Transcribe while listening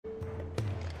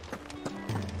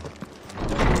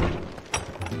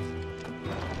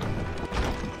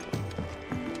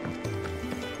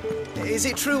Is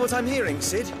it true what I'm hearing,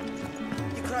 Sid?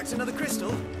 You cracked another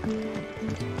crystal?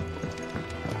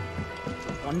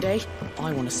 One day,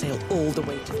 I want to sail all the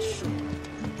way to the shore.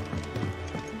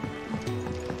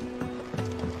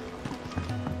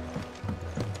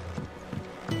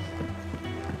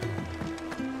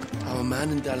 Our man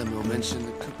in Dalamore mentioned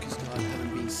the cookies guard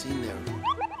haven't been seen there.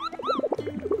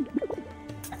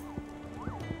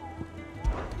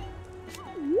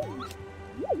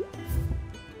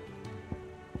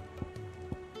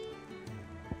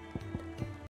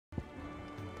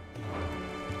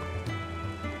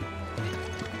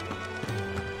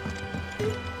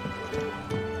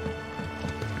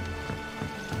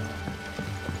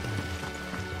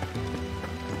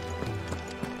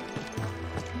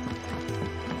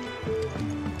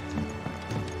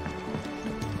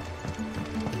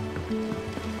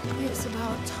 It's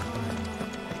about time.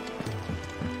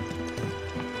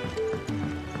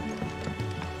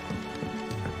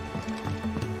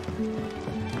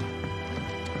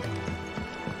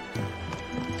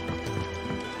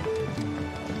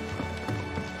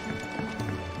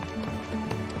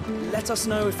 Let us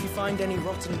know if you find any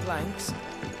rotten planks.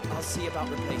 I'll see about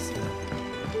replacing them.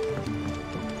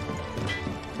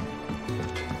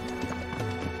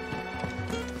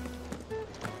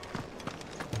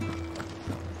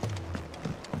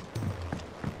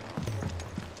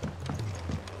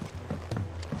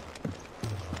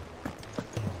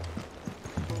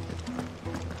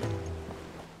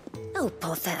 Oh,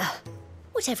 bother.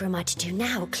 Whatever am I to do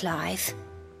now, Clive?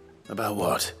 About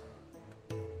what?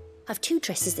 I've 2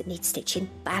 dresses that need stitching,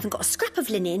 but I haven't got a scrap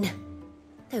of linen.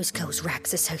 Those girls'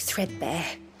 rags are so threadbare.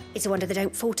 It's a wonder they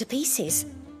don't fall to pieces.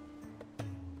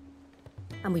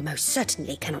 And we most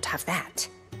certainly cannot have that.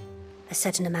 A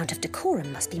certain amount of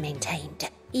decorum must be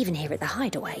maintained, even here at the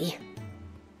hideaway.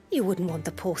 You wouldn't want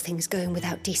the poor things going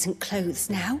without decent clothes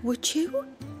now, would you?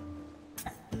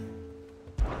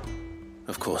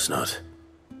 Of course not.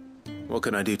 What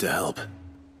can I do to help?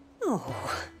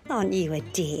 Oh, aren't you a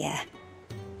dear?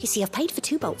 You see, I've paid for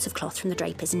 2 bolts of cloth from the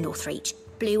drapers in Northreach,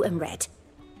 blue and red.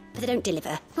 But they don't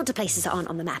deliver, not to places that aren't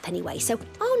on the map anyway, so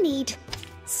I'll need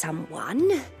someone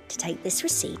to take this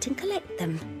receipt and collect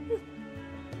them.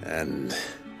 And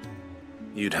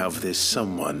you'd have this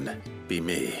someone be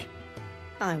me?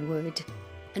 I would.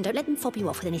 And don't let them fob you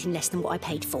off with anything less than what I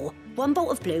paid for. 1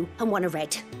 bolt of blue and 1 of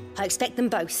red. I expect them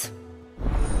both.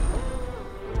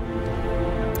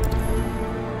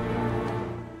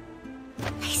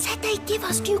 They said they'd give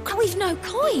us Duke with no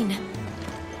coin.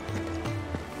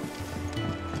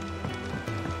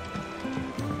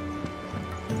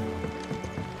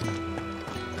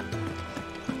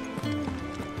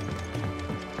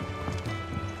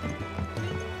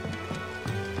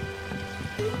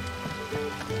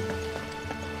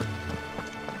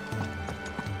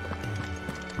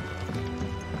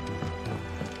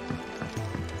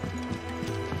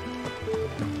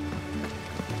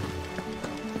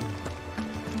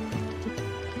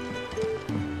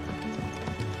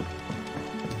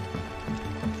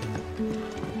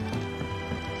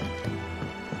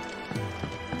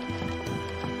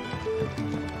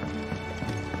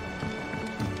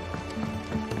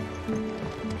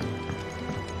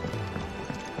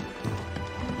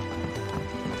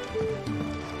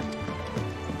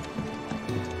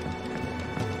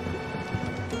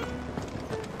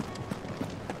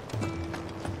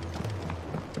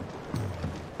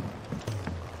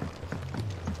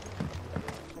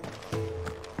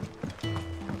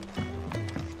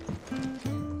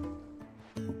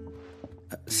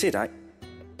 Sid, I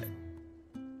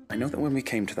know that when we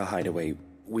came to the hideaway,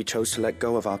 we chose to let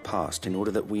go of our past in order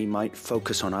that we might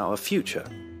focus on our future.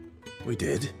 We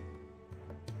did?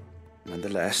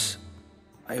 Nonetheless,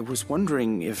 I was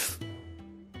wondering if...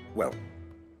 Well,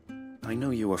 I know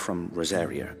you are from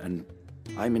Rosaria, and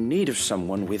I'm in need of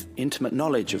someone with intimate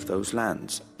knowledge of those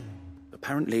lands.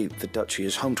 Apparently, the duchy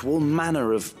is home to all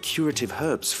manner of curative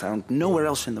herbs found nowhere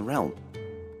else in the realm.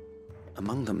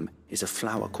 Among them is a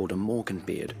flower called a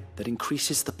morganbeard that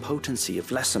increases the potency of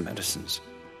lesser medicines.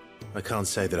 I can't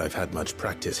say that I've had much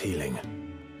practice healing.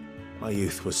 My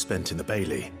youth was spent in the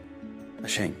Bailey. A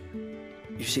shame.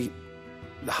 You see,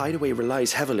 the hideaway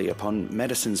relies heavily upon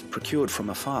medicines procured from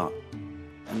afar.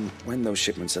 And when those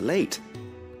shipments are late,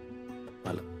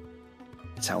 well,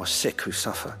 it's our sick who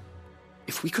suffer.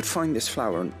 If we could find this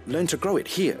flower and learn to grow it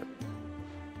here,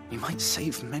 we might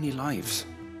save many lives.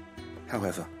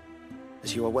 However,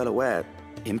 as you are well aware,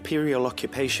 imperial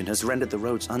occupation has rendered the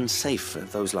roads unsafe for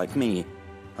those like me,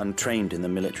 untrained in the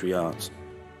military arts.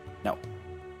 Now,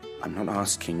 I'm not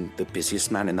asking the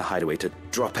busiest man in the hideaway to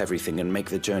drop everything and make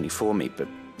the journey for me, but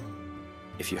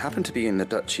if you happen to be in the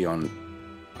duchy on,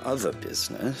 other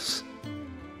business.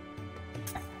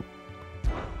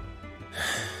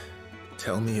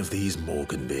 Tell me of these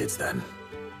Morgan beards, then.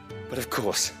 But of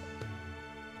course,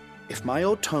 if my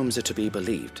old tomes are to be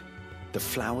believed, the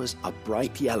flowers are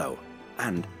bright yellow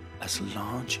and as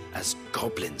large as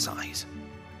goblins' eyes.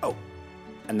 Oh,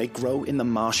 and they grow in the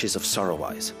marshes of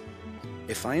Sorrowwise.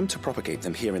 If I am to propagate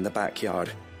them here in the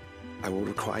backyard, I will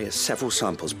require several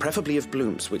samples, preferably of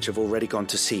blooms which have already gone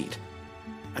to seed.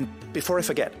 And before I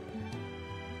forget,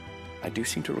 I do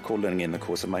seem to recall learning in the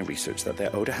course of my research that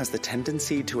their odor has the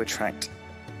tendency to attract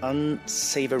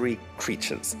unsavory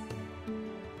creatures.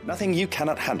 Nothing you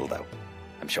cannot handle, though,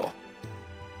 I'm sure.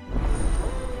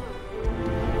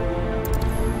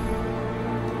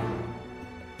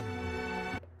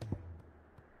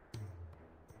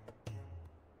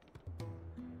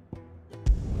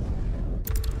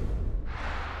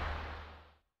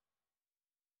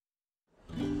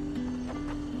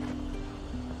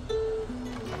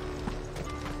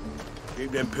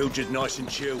 Keep them pilgers nice and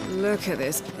chilled. Look at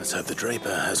this. Let's hope the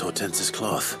draper has Hortense's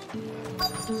cloth.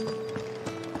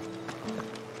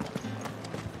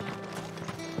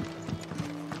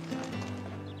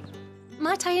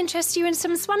 Might I interest you in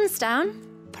some swansdown?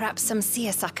 Perhaps some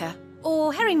seersucker?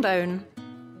 Or herringbone?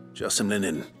 Just some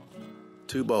linen.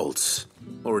 2 bolts.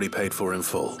 Already paid for in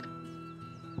full.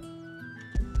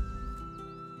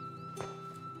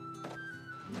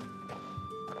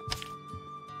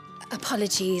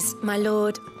 Apologies, my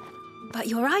lord, but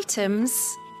your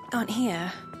items aren't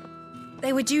here.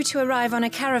 They were due to arrive on a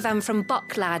caravan from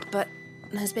Bocklad, but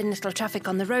there's been little traffic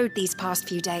on the road these past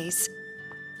few days.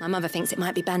 My mother thinks it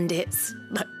might be bandits,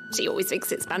 but she always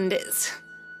thinks it's bandits.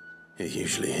 It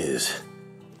usually is.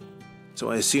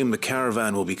 So I assume the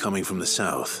caravan will be coming from the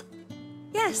south.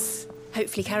 Yes,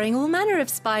 hopefully carrying all manner of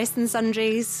spice and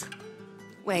sundries.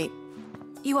 Wait,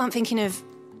 you aren't thinking of...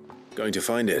 Going to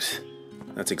find it.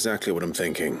 That's exactly what I'm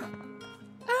thinking.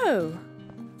 Oh.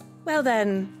 Well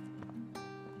then,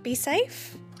 be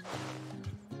safe.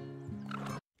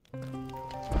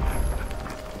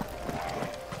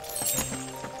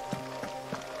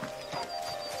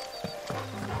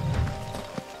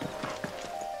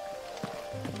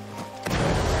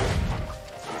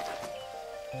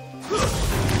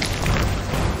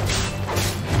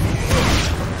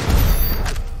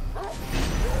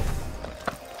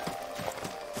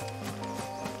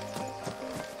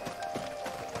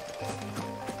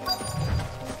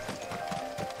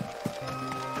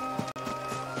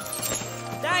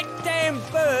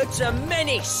 A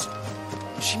menace.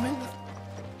 She meant...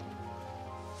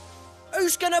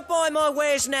 Who's gonna buy my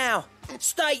wares now?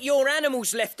 State your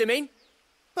animals left them in.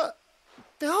 But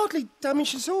they hardly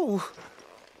damage us all.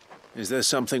 Is there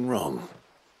something wrong?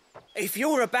 If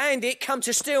you're a bandit come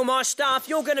to steal my stuff,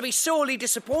 you're gonna be sorely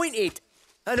disappointed.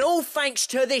 And all thanks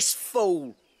to this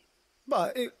fool.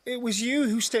 But it was you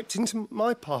who stepped into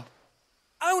my path.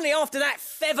 Only after that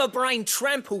featherbrain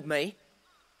trampled me.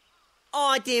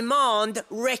 I demand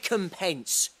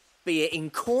recompense, be it in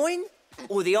coin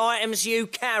or the items you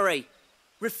carry.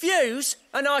 Refuse,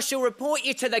 and I shall report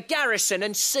you to the garrison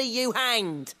and see you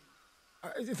hanged.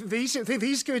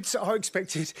 These goods are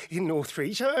expected in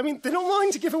Northreach. I mean, they're not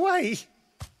mine to give away.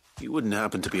 You wouldn't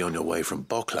happen to be on your way from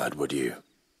Bocklad, would you?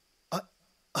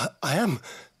 I am,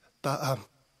 but did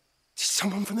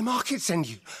someone from the market send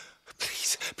you?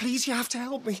 Please, you have to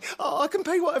help me. I can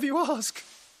pay whatever you ask.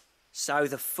 So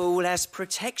the fool has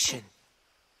protection.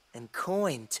 And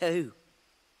coin, too.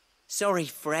 Sorry,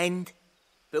 friend,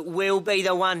 but we'll be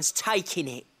the ones taking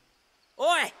it.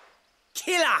 Oi!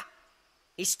 Killer!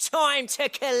 It's time to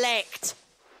collect!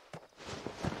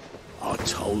 I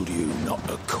told you not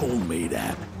to call me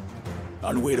that.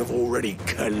 And we'd have already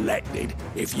collected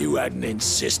if you hadn't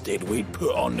insisted we'd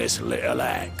put on this little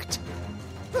act.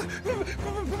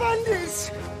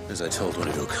 Bandits! As I told one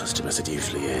of your customers, it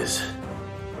usually is.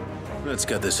 Let's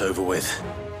get this over with.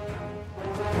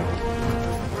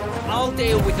 I'll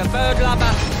deal with the bird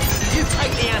lover. You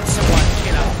take the answer one,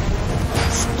 killer.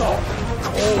 Stop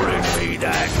calling me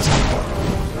that.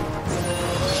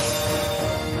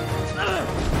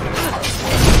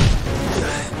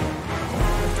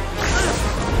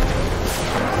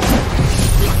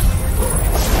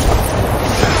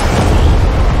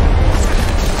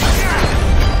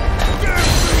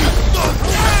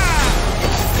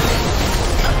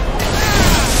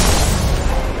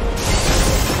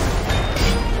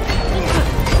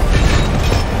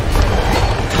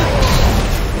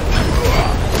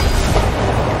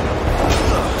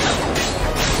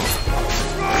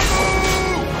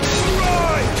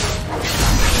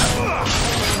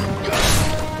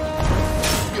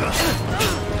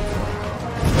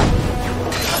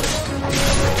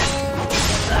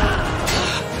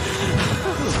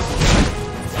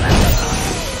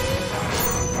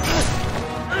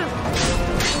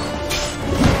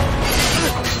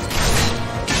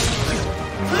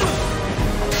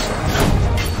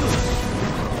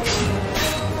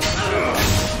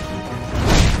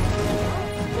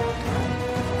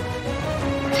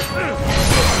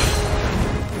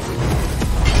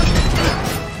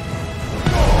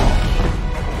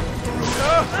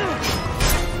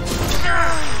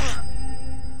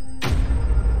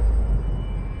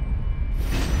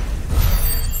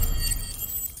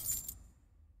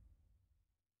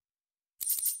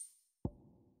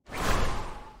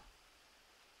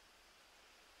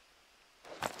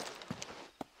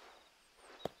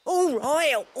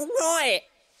 All right.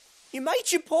 You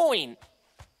made your point.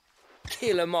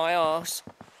 Killer my arse.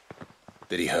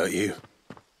 Did he hurt you?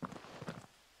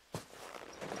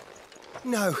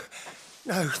 No,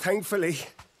 thankfully.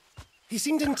 He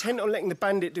seemed intent on letting the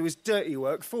bandit do his dirty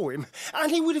work for him,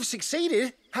 and he would have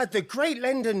succeeded had the great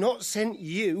lender not sent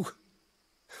you.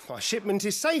 My shipment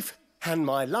is safe, and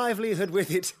my livelihood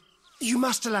with it. You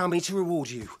must allow me to reward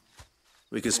you.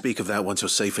 We can speak of that once you're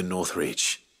safe in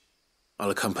Northreach. I'll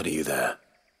accompany you there.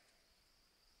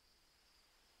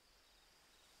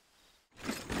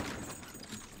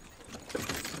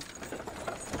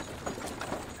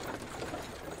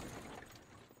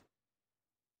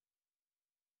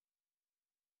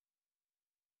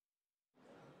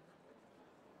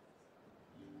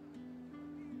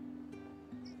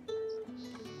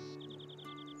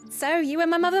 So you and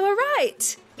my mother were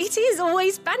right. It is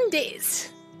always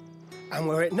bandits. And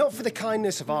were it not for the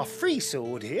kindness of our free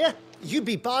sword here, you'd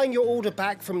be buying your order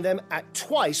back from them at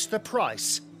twice the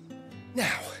price.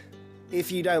 Now,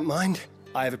 if you don't mind,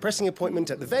 I have a pressing appointment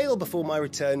at the Vale before my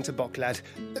return to Bocklad.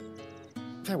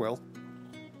 Farewell.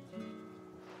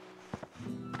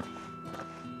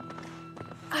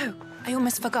 Oh, I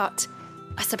almost forgot.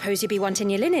 I suppose you'll be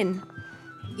wanting your linen.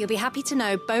 You'll be happy to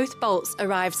know both bolts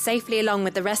arrived safely along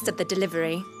with the rest of the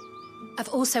delivery. I've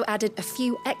also added a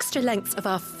few extra lengths of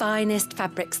our finest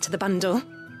fabrics to the bundle.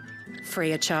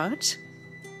 Free of charge.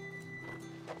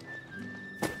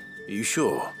 Are you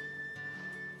sure?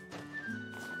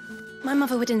 My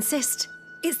mother would insist.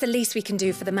 It's the least we can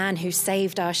do for the man who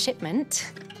saved our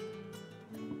shipment.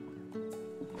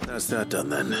 That's that done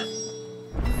then.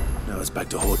 Now it's back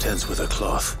to Hortense with her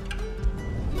cloth.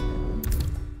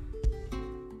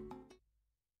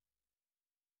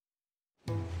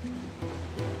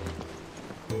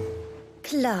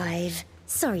 Clive,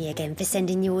 sorry again for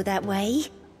sending you all that way.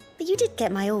 But you did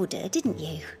get my order, didn't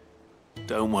you?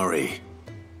 Don't worry.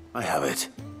 I have it.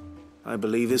 I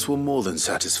believe this will more than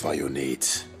satisfy your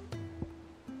needs.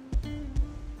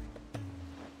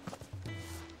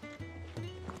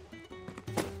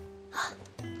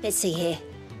 Let's see here.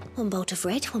 1 bolt of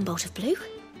red, 1 bolt of blue.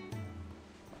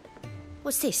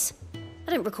 What's this?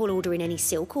 I don't recall ordering any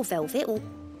silk or velvet or...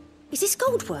 Is this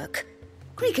gold work?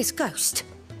 Krieger's ghost.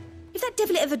 If that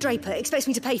devilet of a draper expects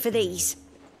me to pay for these...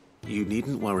 You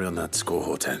needn't worry on that score,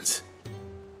 Hortense.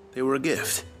 They were a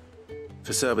gift.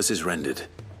 For services rendered.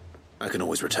 I can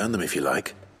always return them if you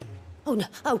like. Oh, no.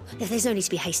 Oh, there's no need to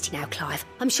be hasty now, Clive.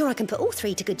 I'm sure I can put all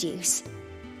 3 to good use.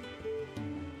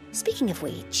 Speaking of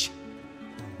which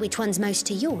one's most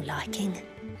to your liking?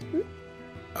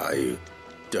 I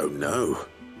don't know.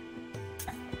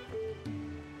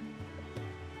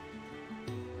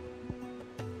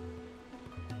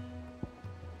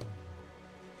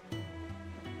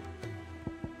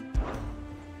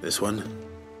 This one,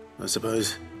 I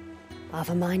suppose.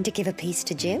 I've a mind to give a piece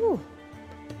to Jill.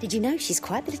 Did you know she's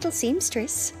quite the little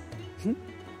seamstress?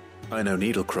 I know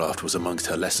needlecraft was amongst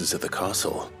her lessons at the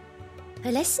castle.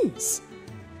 Her lessons?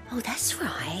 Oh, that's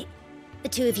right. The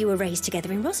 2 of you were raised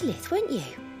together in Rosalith, weren't you?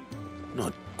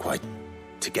 Not quite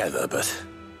together, but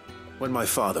when my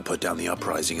father put down the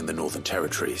uprising in the Northern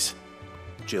Territories,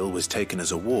 Jill was taken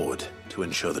as a ward to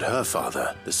ensure that her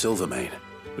father, the Silvermane,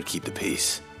 would keep the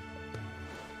peace.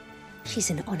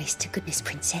 She's an honest-to-goodness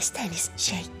princess then, isn't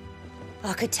she?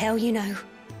 I could tell, you know.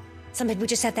 Some people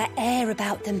just have that air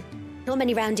about them. Not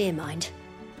many round here, mind.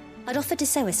 I'd offered to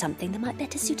sew her something that might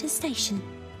better suit her station.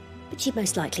 But she'd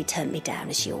most likely turn me down,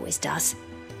 as she always does.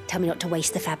 Tell me not to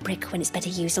waste the fabric when it's better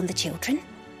used on the children.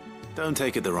 Don't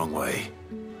take it the wrong way.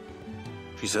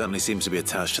 She certainly seems to be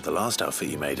attached to the last outfit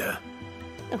you made her.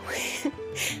 Oh,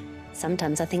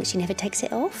 sometimes I think she never takes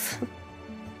it off.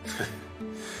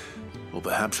 Or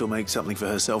perhaps she'll make something for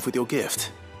herself with your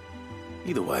gift.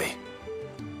 Either way,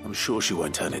 I'm sure she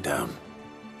won't turn it down.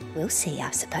 We'll see,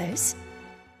 I suppose.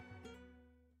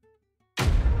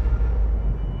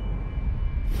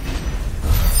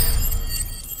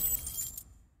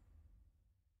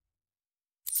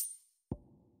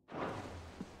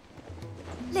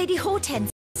 Lady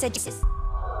Hortense said...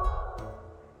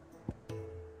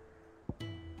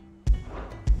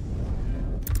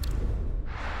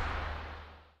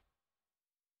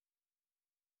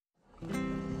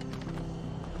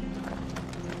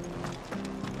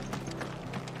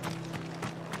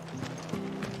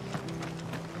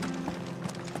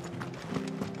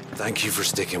 Thank you for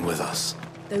sticking with us.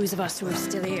 Those of us who are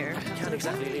still here. Can't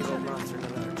exactly leave old Martha in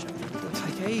the lurch. It'll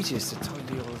take ages to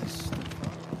tidy all this stuff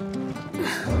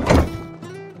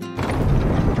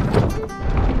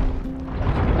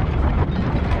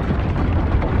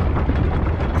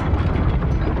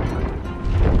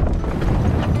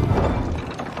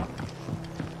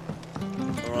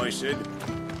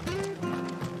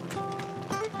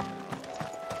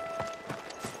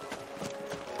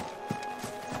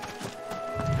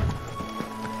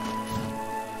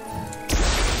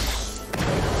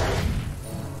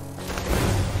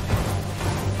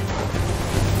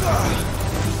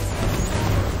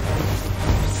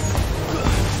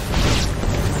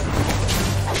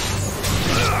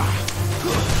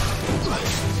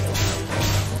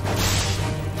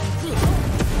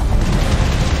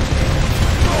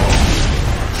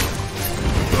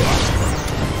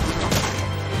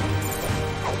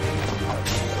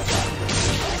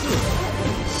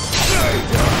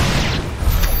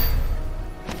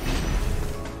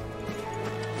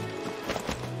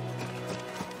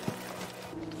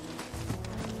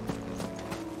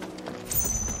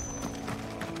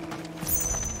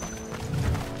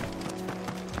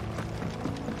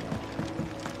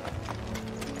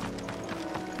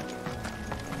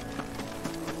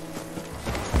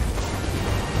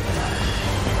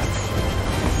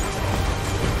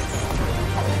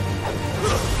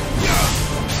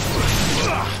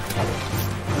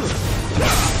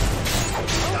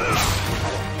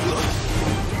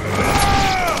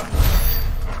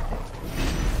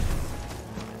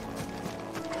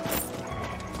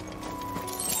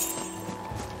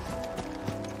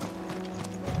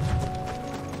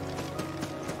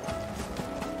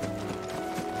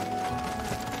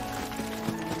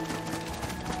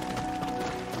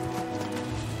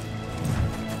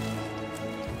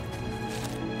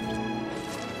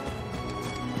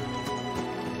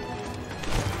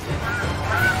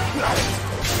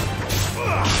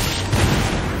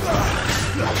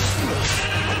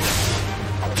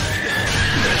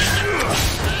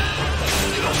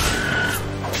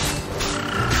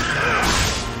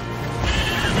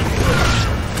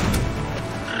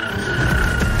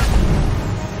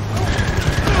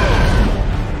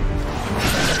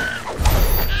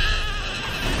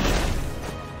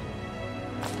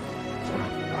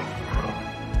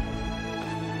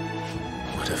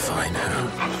What a fine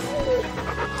home.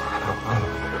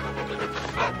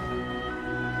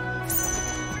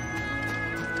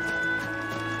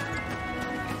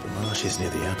 The marshes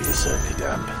near the Abbey are certainly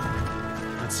damp.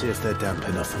 Let's see if they're damp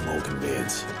enough for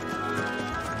Morganbeards.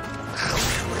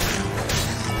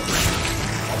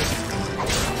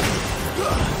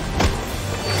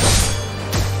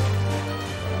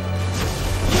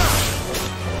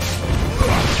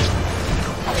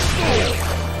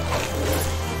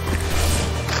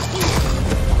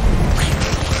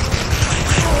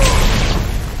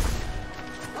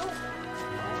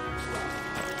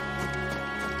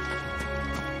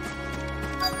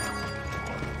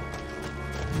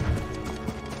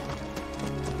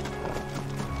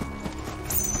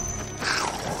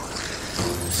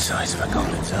 Size of a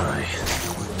goblin's eye.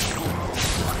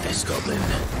 Not this goblin.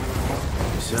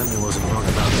 He certainly wasn't wrong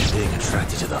about them being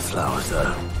attracted to the flowers,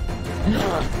 though.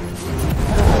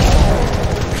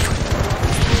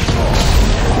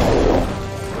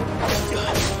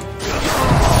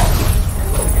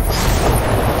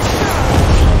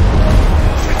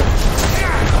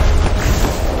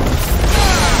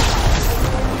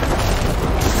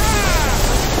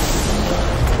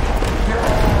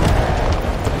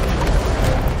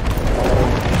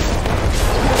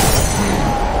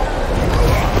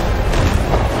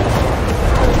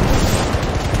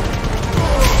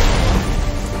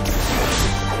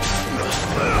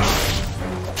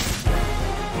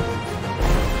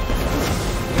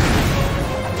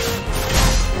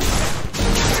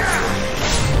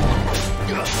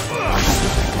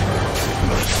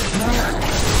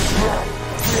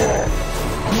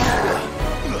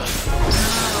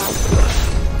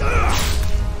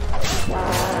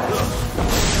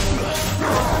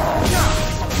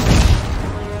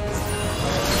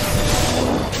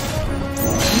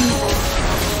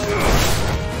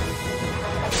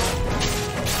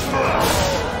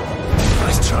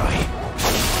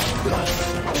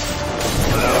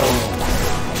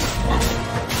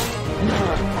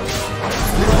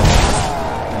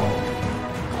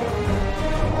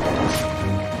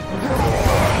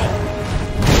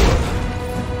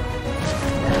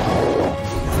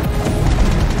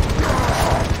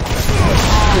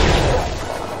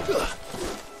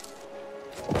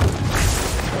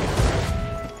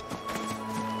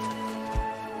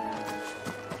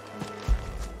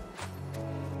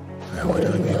 What do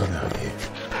I do without you?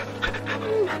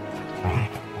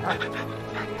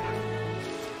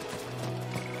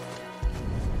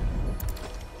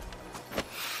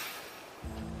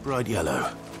 Bright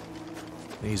yellow.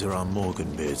 These are our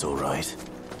Morganbeards, all right.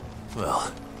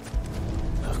 Well,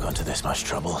 I've gone to this much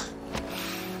trouble.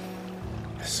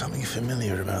 There's something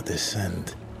familiar about this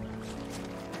scent.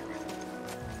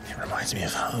 It reminds me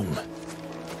of home.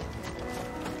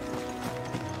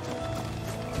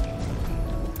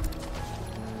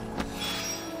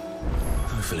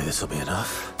 Hopefully this will be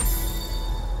enough.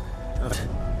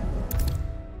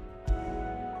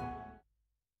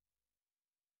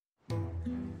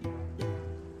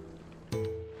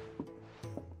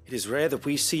 It is rare that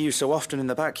we see you so often in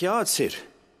the backyard, Sid.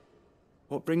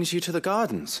 What brings you to the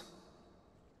gardens?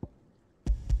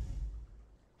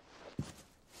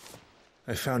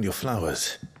 I found your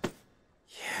flowers.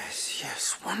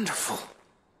 Yes, wonderful.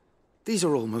 These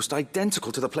are almost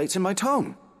identical to the plates in my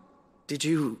tome. Did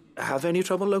you have any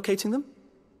trouble locating them?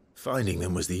 Finding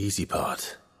them was the easy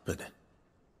part, but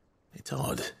it's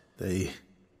odd. They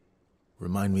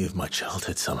remind me of my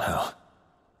childhood somehow.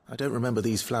 I don't remember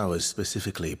these flowers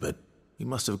specifically, but you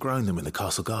must have grown them in the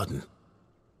castle garden.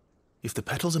 If the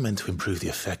petals are meant to improve the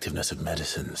effectiveness of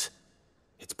medicines,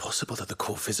 it's possible that the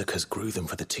core physicers grew them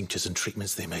for the tinctures and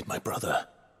treatments they made my brother.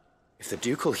 If the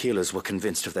ducal healers were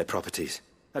convinced of their properties,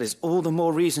 that is all the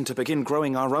more reason to begin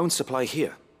growing our own supply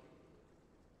here.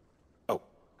 Oh,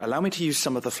 allow me to use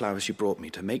some of the flowers you brought me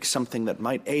to make something that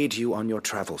might aid you on your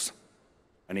travels.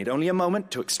 I need only a moment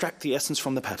to extract the essence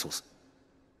from the petals.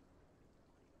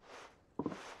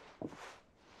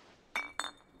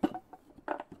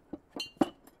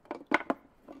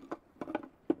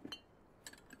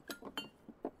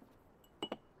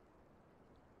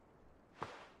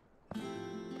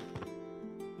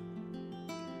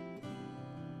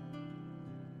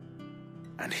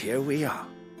 And here we are.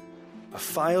 A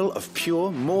phial of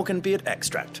pure Morganbeard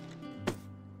extract.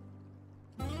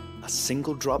 A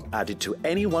single drop added to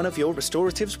any one of your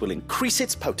restoratives will increase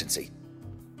its potency.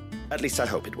 At least I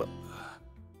hope it will.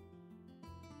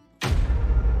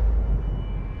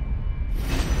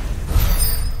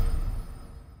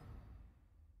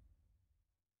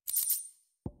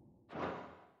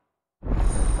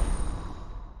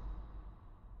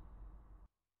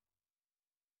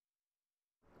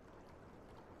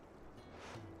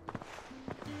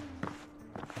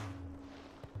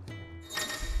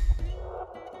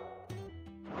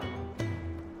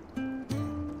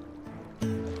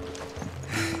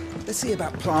 Let's see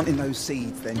about planting those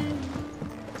seeds then.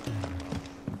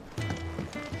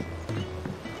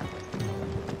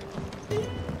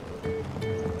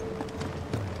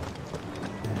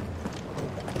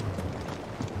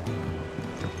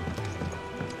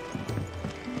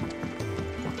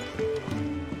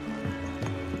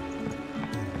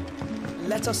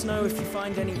 Let us know if you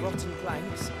find any rotten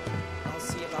planks. I'll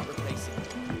see about replacing them.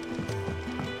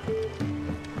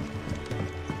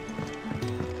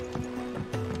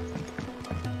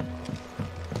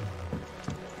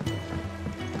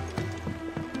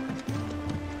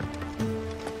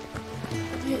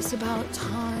 It's about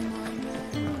time I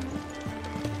know.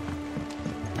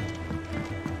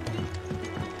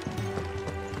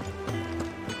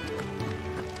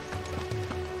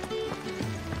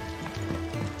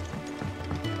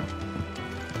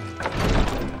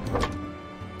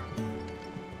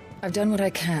 I've done what I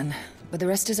can, but the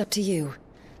rest is up to you.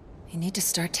 You need to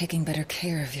start taking better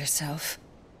care of yourself.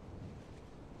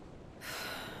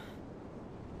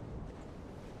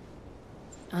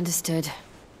 Understood.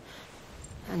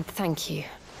 And thank you.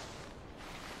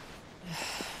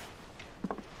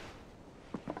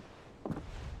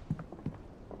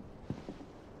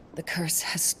 The curse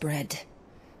has spread.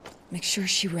 Make sure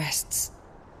she rests.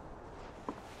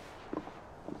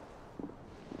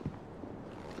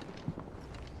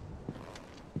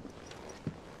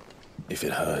 If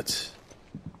it hurts,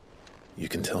 you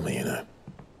can tell me, you know.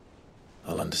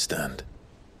 I'll understand.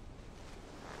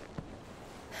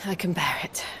 I can bear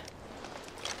it.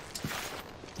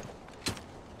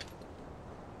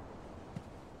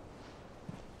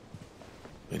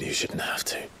 But you shouldn't have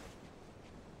to.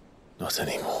 Not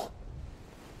anymore.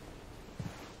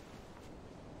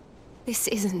 This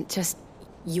isn't just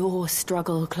your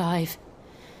struggle, Clive.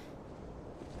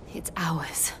 It's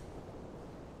ours.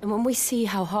 And when we see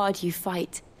how hard you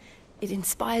fight, it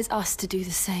inspires us to do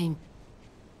the same.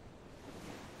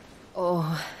 Or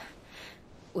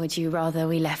would you rather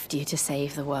we left you to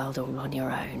save the world all on your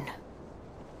own?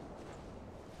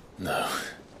 No.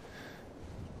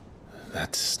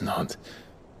 That's not...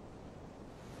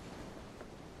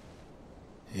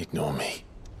 Ignore me.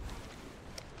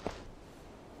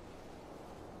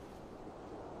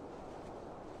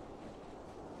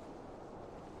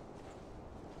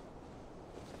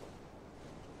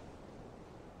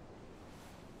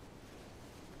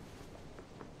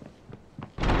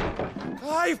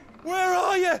 Clive, where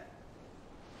are you?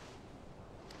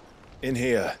 In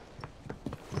here.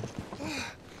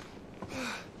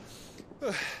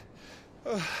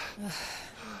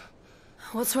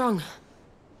 What's wrong?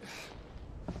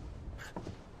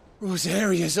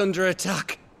 Rosaria's under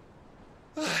attack.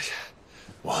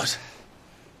 What?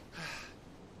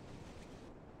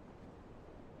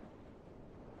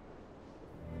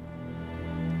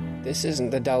 This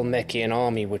isn't the Dalmekian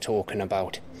army we're talking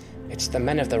about. It's the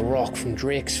men of the Rock from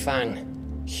Drake's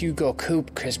Fang. Hugo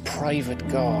Kupka's private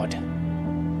guard.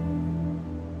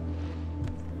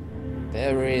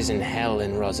 There is in hell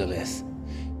in Rosalith,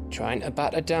 trying to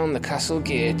batter down the castle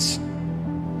gates.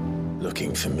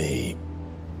 Looking for me.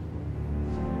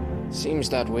 Seems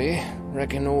that way.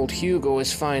 Reckon old Hugo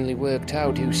has finally worked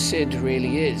out who Sid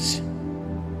really is.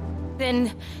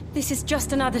 Then this is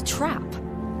just another trap.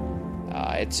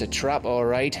 Ah, it's a trap, all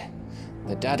right.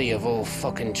 The daddy of all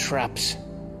fucking traps.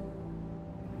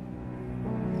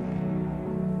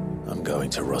 I'm going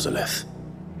to Rosalith.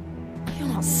 You're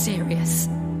not serious.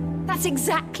 That's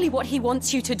exactly what he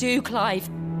wants you to do, Clive.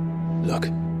 Look,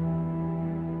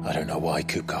 I don't know why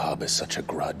Kupka harbors such a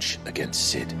grudge against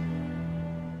Sid.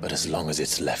 But as long as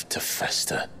it's left to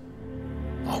fester,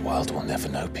 our world will never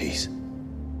know peace.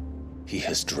 He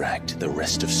has dragged the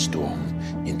rest of Storm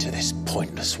into this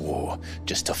pointless war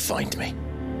just to find me.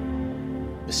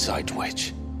 Besides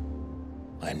which,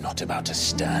 I am not about to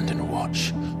stand and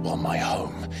watch while my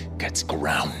home gets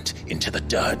ground into the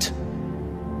dirt.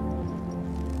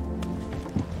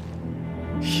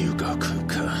 Hugo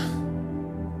Kupka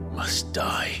must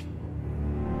die.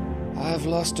 I've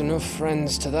lost enough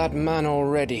friends to that man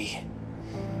already.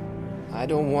 I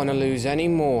don't want to lose any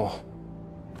more.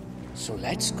 So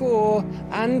let's go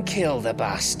and kill the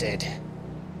bastard.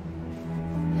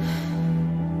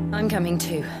 I'm coming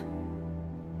too.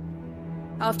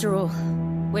 After all,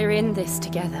 we're in this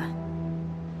together.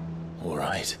 All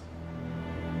right.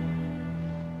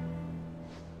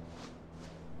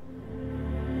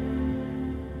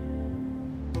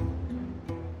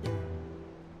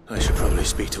 I should probably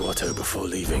speak to Otto before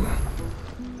leaving.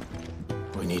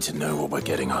 We need to know what we're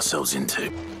getting ourselves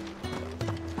into.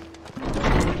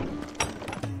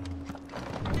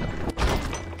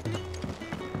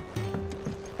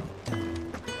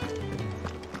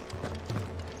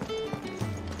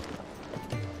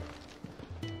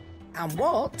 And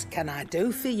what can I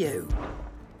do for you?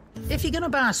 If you're gonna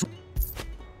buy some...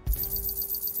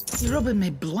 You're rubbing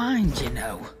me blind, you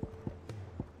know.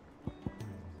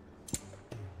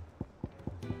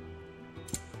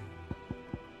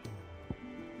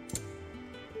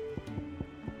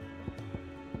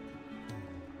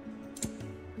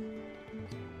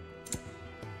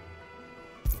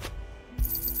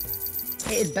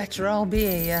 It'd better all be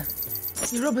here.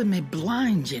 You're rubbing me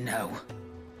blind, you know.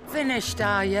 Finished,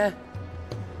 are you?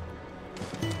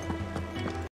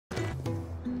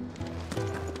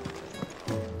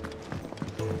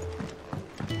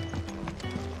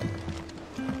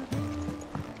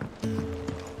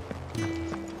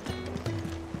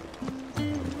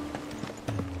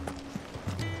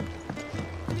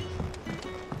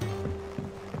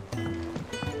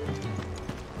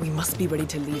 We must be ready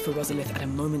to leave for Rosalith at a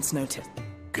moment's notice.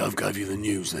 Gov gave you the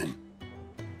news, then?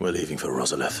 We're leaving for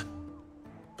Rosalith.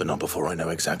 But not before I know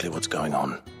exactly what's going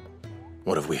on.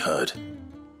 What have we heard?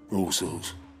 All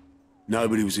sorts.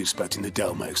 Nobody was expecting the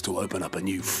Dalmex to open up a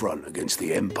new front against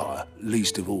the Empire,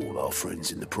 least of all our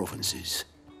friends in the provinces.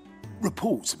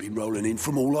 Reports have been rolling in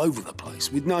from all over the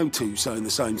place, with no two saying the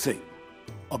same thing.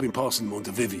 I've been passing them on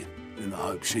to Vivian, in the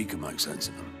hope she can make sense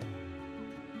of them.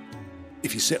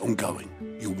 If you're set on going,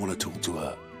 you'll want to talk to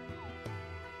her.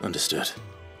 Understood.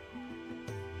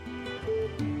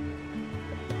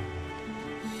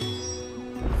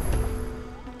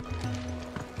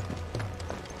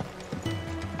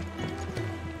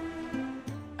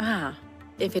 Ah,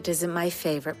 if it isn't my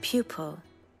favorite pupil.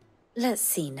 Let's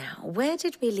see now, where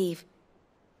did we leave?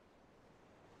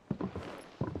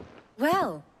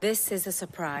 Well, this is a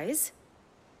surprise.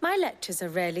 My lectures are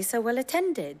rarely so well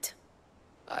attended.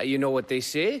 You know what they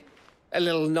say? A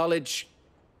little knowledge,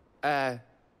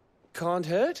 can't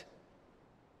hurt?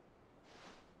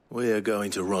 We're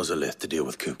going to Rosalith to deal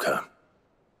with Kupka.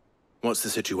 What's the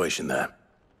situation there?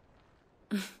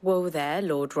 Whoa there,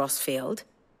 Lord Rossfield.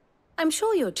 I'm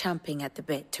sure you're champing at the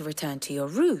bit to return to your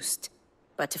roost.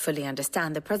 But to fully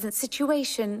understand the present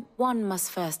situation, one must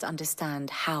first understand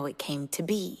how it came to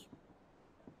be.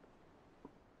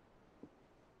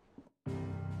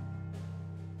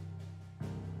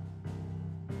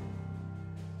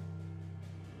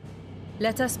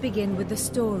 Let us begin with the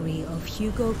story of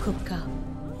Hugo Kupka,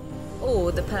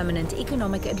 or the permanent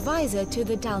economic advisor to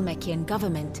the Dalmekian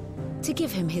government, to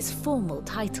give him his formal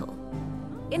title.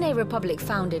 In a republic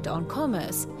founded on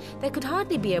commerce, there could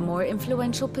hardly be a more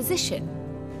influential position.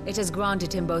 It has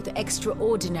granted him both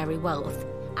extraordinary wealth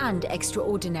and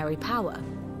extraordinary power.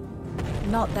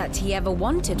 Not that he ever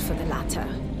wanted for the latter.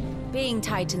 Being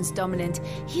Titan's dominant,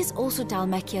 he is also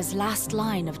Dalmekia's last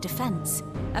line of defense,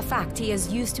 a fact he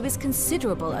has used to his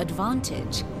considerable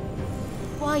advantage.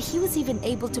 Why, he was even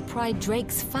able to pry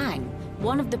Drake's Fang,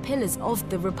 one of the pillars of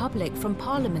the Republic, from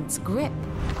Parliament's grip.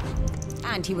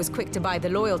 And he was quick to buy the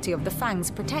loyalty of the Fang's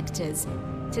protectors.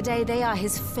 Today they are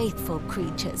his faithful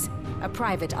creatures, a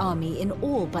private army in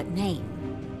all but name.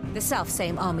 The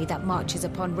self-same army that marches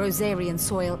upon Rosarian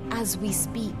soil as we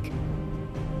speak.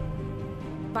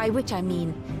 By which I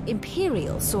mean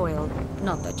Imperial soil,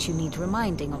 not that you need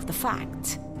reminding of the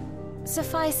fact.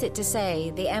 Suffice it to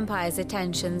say, the Empire's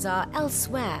attentions are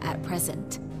elsewhere at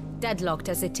present, deadlocked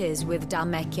as it is with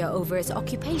Dalmekia over its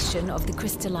occupation of the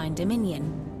Crystalline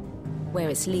Dominion, where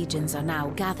its legions are now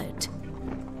gathered.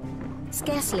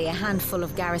 Scarcely a handful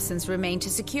of garrisons remain to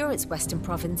secure its western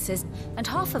provinces, and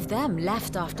half of them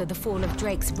left after the fall of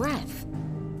Drake's Breath.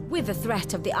 With the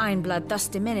threat of the Ironblood thus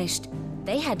diminished,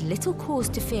 they had little cause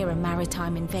to fear a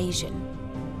maritime invasion.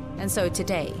 And so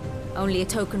today, only a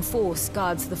token force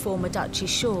guards the former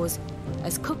duchy's shores,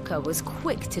 as Kupka was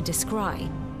quick to descry.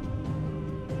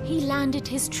 He landed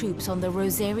his troops on the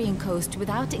Rosarian coast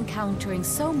without encountering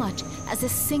so much as a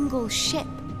single ship.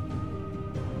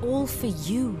 All for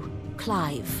you,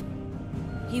 Clive.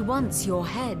 He wants your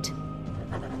head.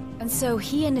 And so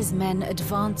he and his men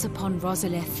advance upon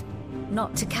Rosalith,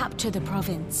 not to capture the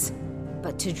province,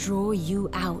 but to draw you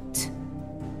out.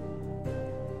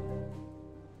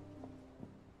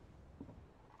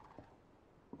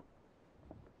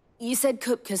 You said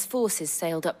Kupka's forces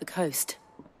sailed up the coast.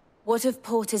 What of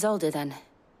Port Isolde, then?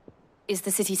 Is the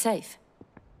city safe?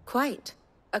 Quite,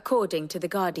 according to the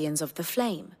Guardians of the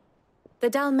Flame.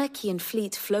 The Dalmekian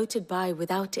fleet floated by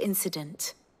without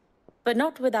incident. But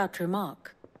not without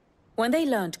remark. When they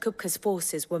learned Kupka's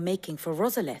forces were making for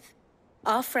Rosalith,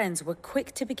 our friends were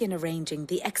quick to begin arranging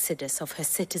the exodus of her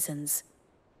citizens.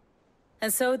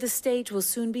 And so the stage will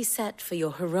soon be set for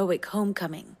your heroic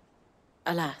homecoming.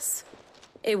 Alas,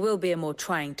 it will be a more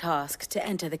trying task to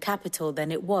enter the capital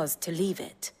than it was to leave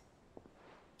it.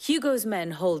 Hugo's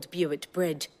men hold Buett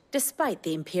Bridge, despite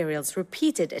the Imperials'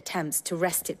 repeated attempts to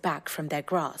wrest it back from their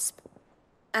grasp.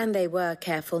 And they were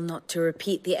careful not to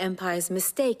repeat the Empire's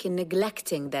mistake in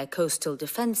neglecting their coastal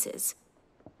defenses.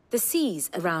 The seas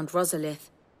around Rosalith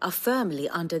are firmly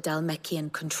under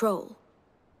Dhalmekian control.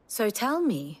 So tell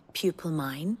me, pupil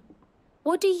mine,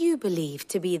 what do you believe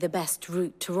to be the best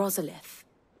route to Rosalith?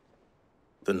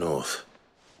 The north.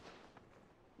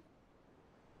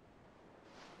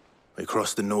 We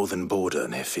cross the northern border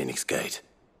near Phoenix Gate,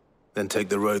 then take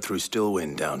the road through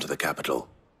Stillwind down to the capital.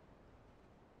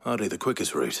 Hardly the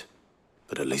quickest route,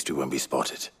 but at least we won't be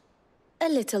spotted. A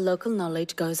little local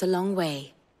knowledge goes a long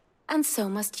way, and so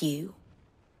must you.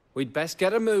 We'd best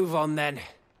get a move on then.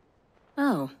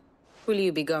 Oh, will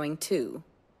you be going too?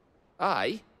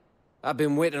 Aye. I've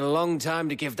been waiting a long time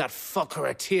to give that fucker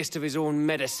a taste of his own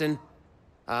medicine.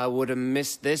 I would have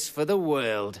missed this for the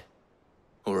world.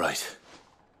 All right.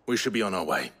 We should be on our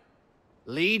way.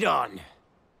 Lead on.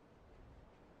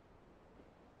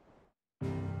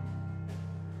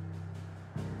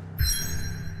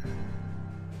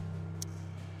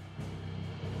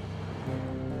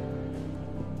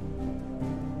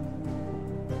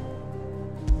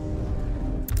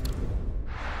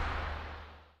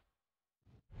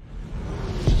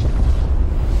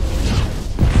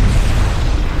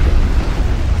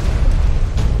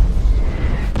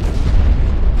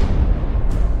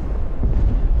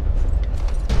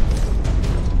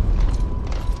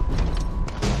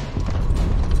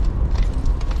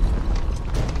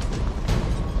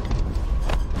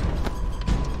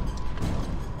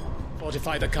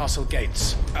 Fortify the castle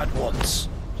gates at once.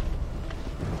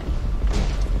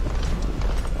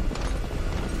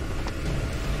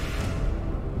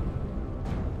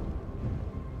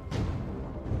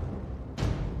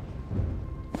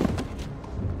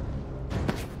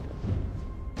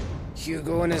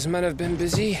 Hugo and his men have been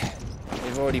busy.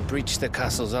 They've already breached the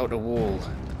castle's outer wall.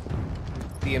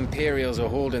 The Imperials are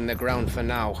holding the ground for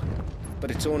now,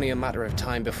 but it's only a matter of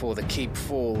time before the keep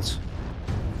falls.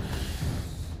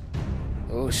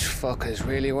 Those fuckers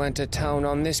really went to town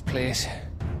on this place.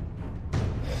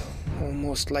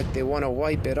 Almost like they want to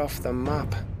wipe it off the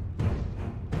map.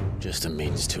 Just a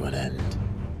means to an end.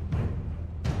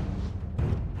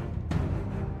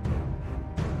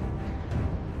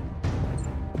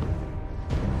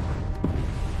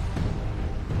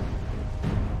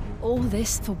 All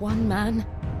this for one man?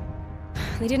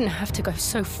 They didn't have to go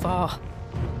so far.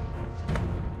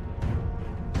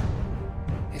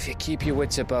 If you keep your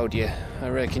wits about you, I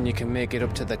reckon you can make it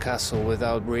up to the castle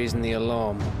without raising the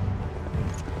alarm.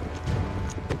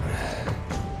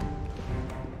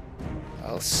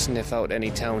 I'll sniff out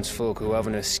any townsfolk who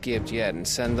haven't escaped yet and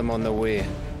send them on their way.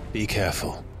 Be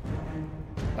careful.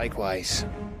 Likewise.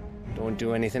 Don't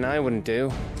do anything I wouldn't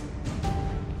do.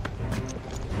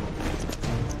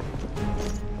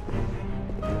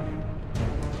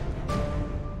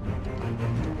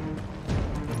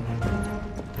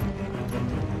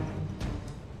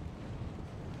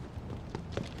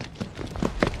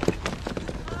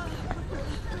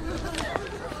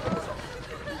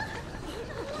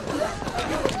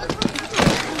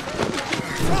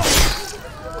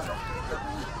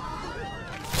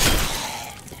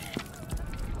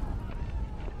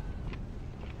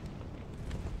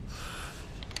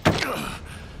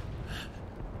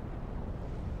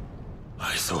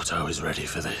 I thought I was ready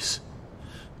for this,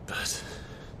 but...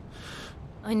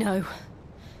 I know.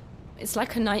 It's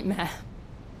like a nightmare.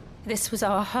 This was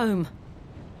our home.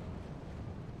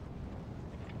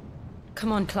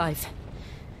 Come on, Clive.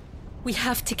 We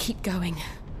have to keep going.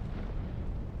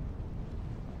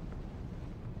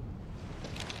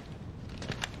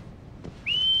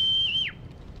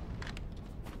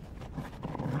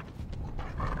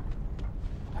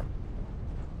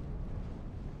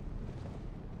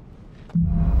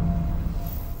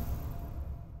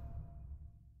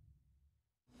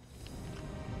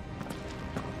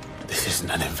 This isn't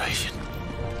an invasion.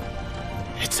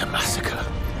 It's a massacre.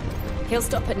 He'll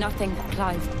stop at nothing,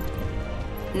 Clive.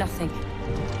 Nothing.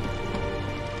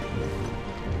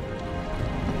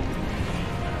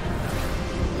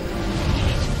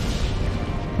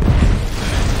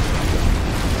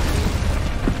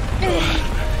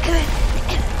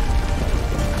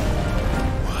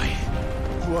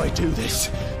 Why do this?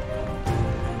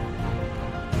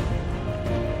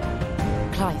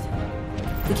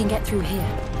 Clive, we can get through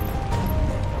here.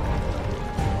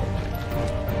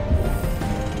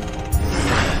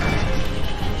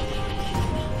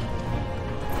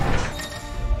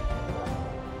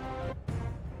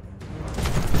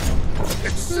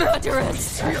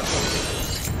 Murderers!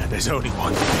 And there's only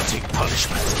one fitting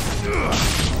punishment.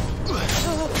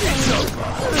 It's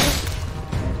over.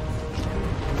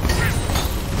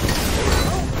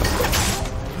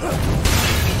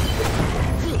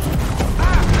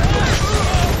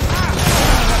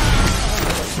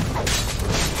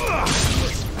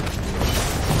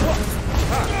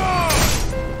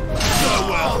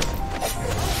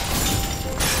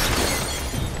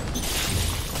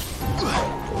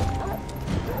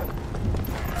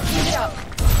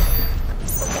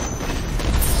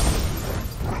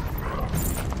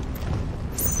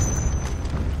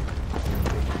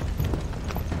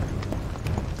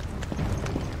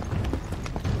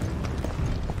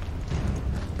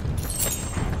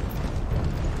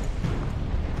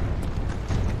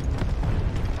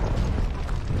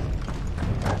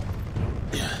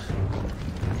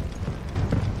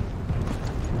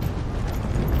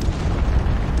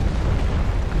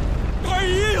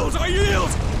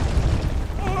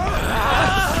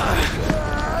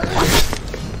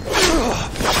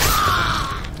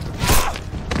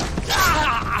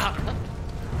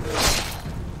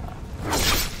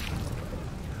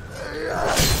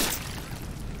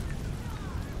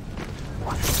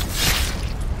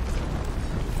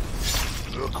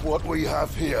 Look what we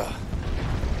have here.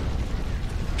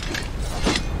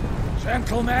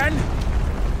 Gentlemen!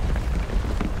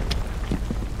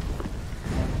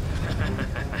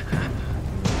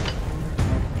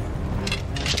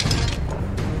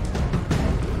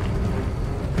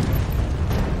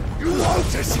 You want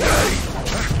to stay?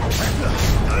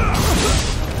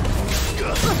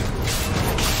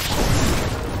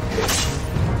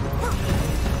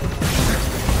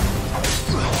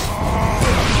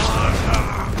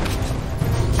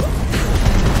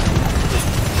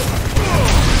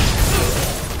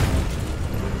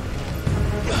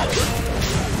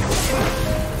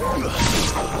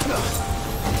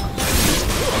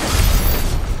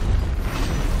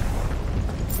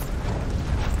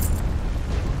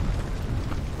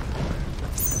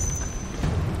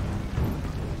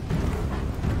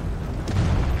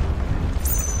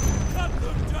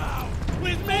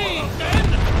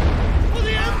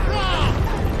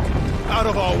 Out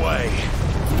of our way!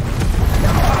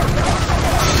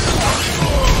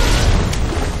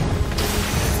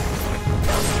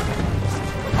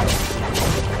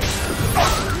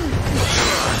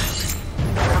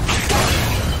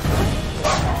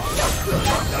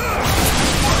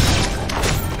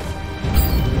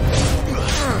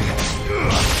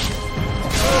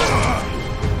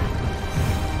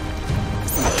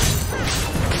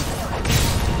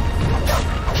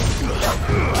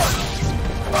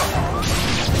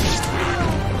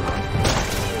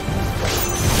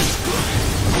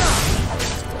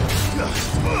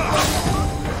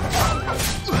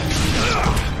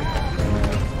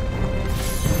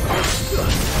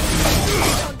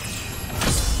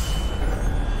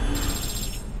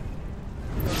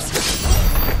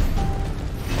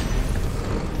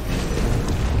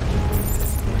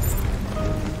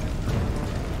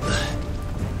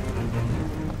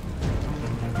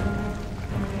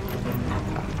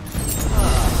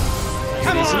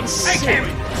 Take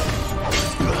him!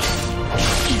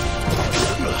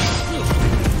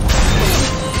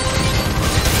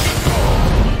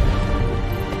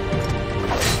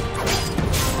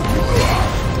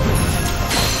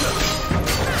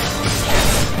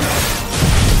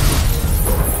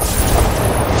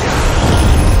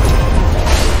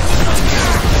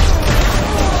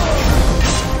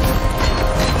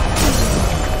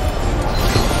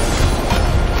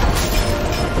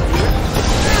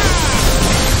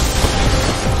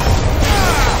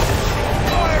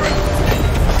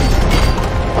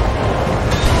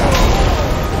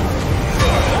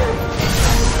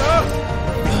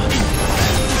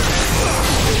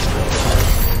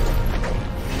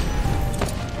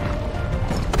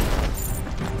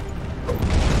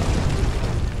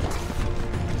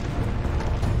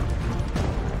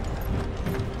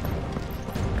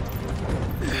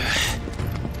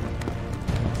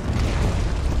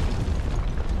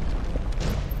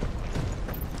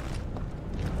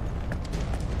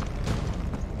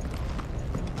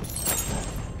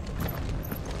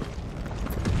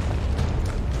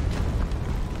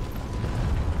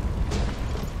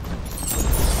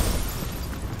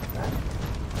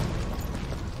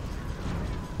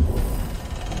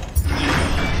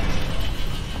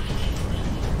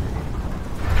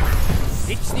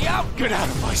 Get out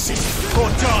of my city or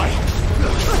die!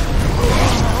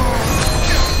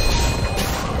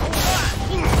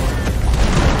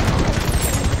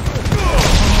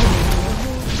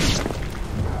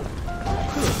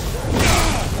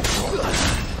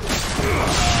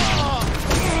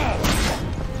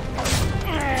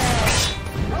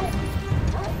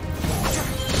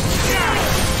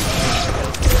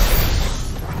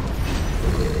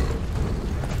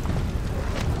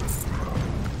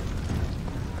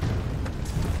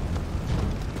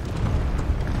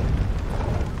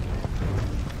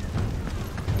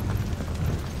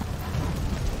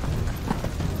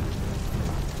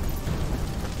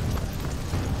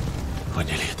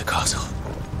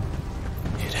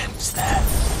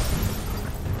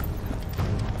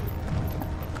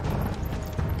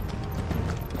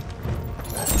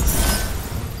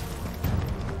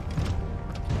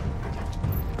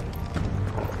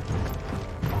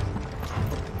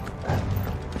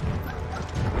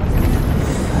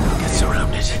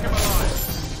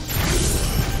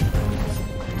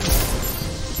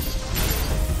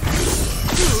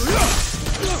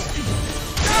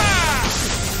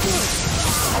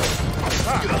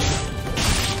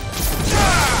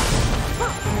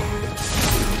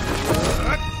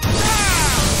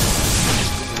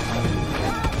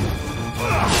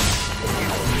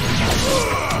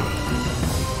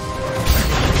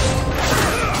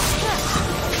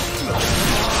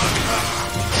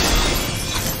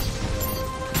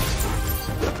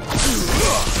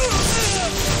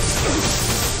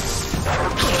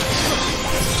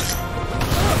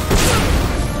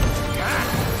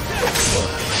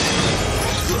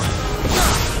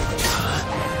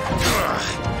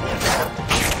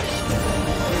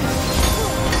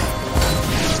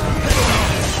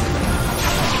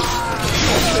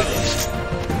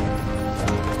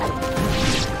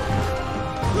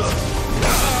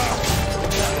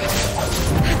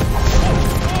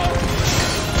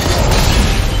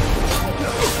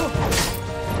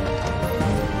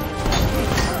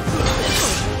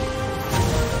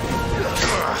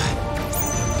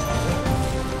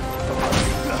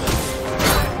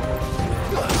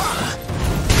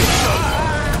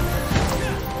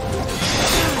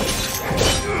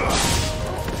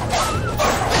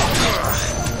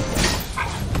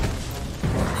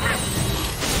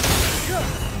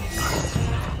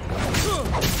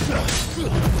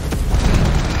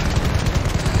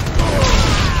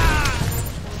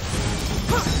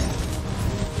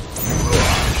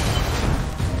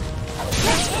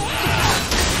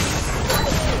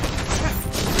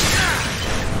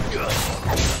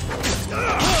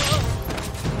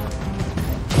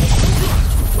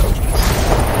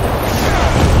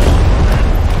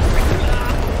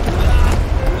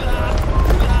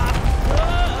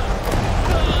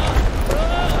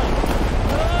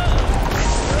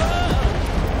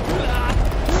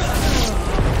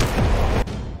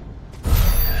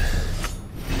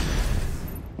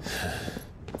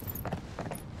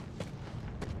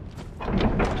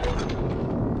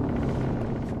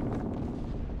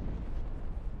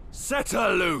 Set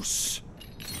her loose!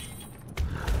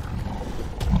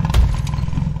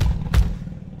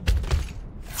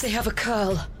 They have a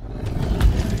curl.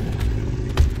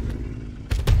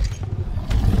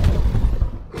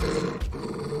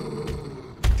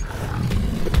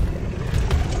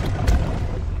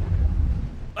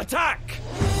 Attack!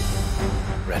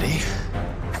 Ready?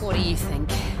 What do you think?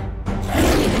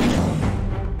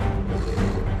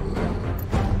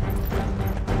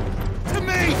 To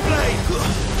me,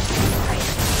 Flame!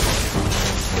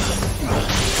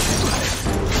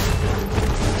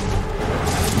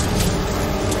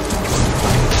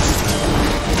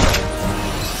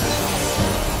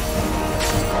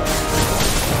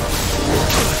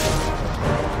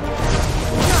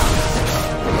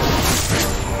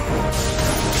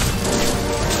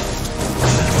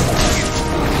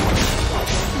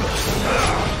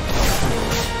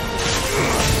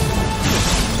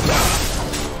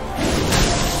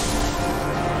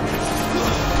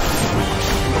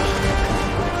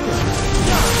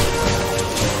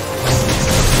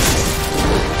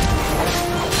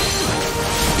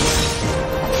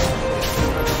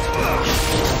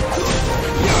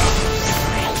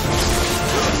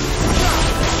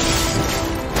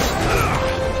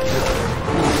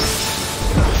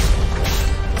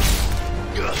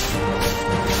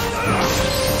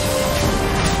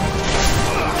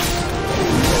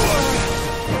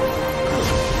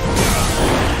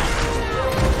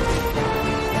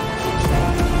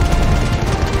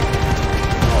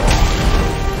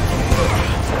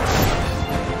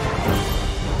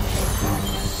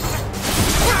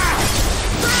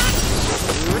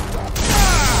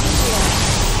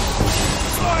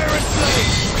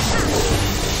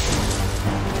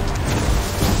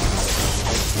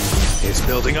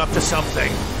 Building up to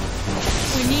something.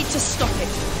 We need to stop it.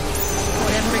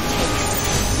 Whatever it takes.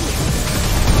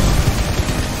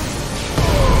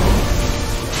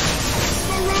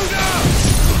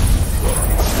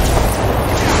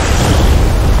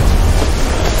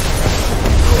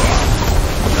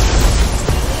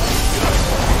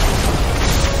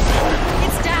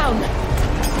 It's down.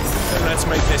 Then let's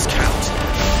make this count.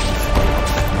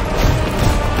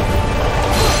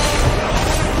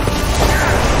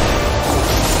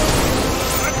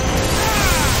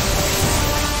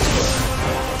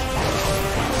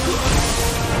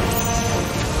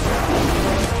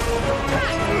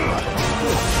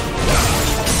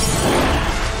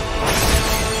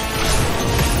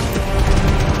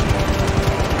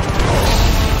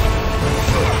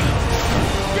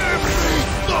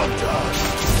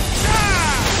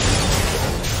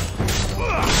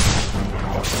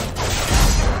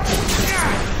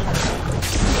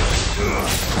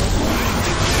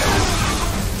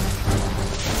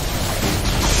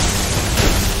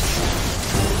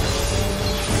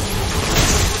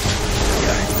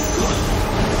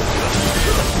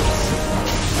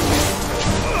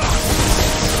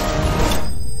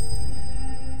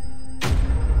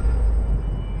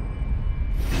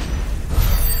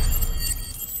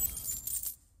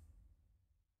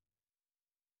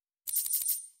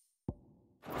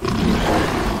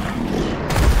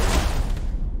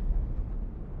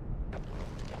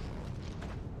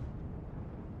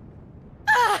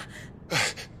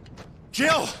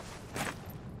 Jill!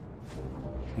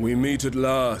 We meet at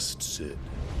last, Sid.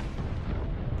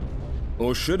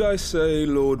 Or should I say,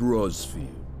 Lord Rosfield?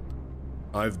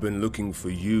 I've been looking for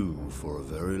you for a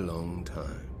very long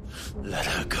time. Let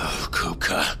her go,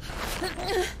 Kuka.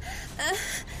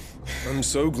 I'm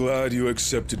so glad you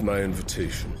accepted my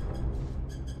invitation.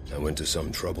 I went to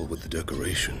some trouble with the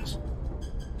decorations.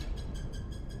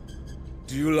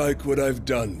 Do you like what I've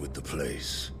done with the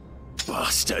place?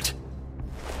 Bastard!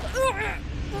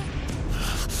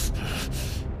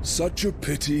 Such a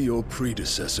pity your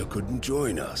predecessor couldn't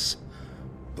join us.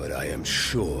 But I am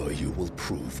sure you will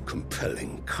prove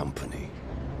compelling company.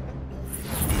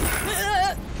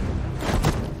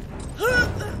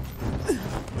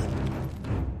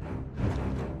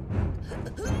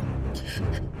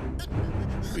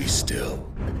 Be still,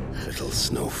 little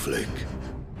snowflake.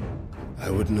 I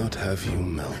would not have you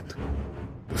melt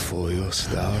before your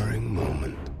starring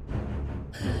moment.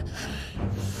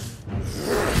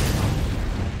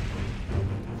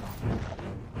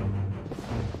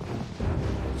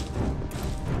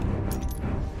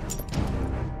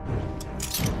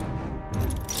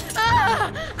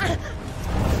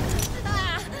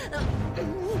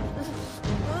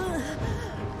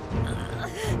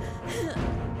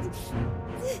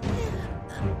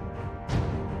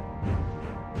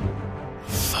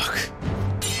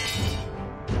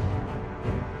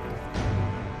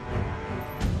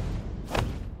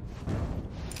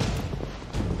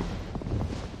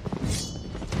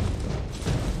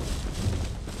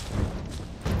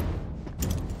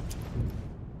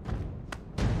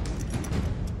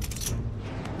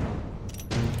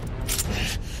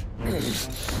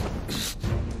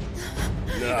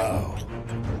 Now,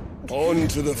 on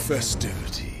to the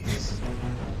festivities.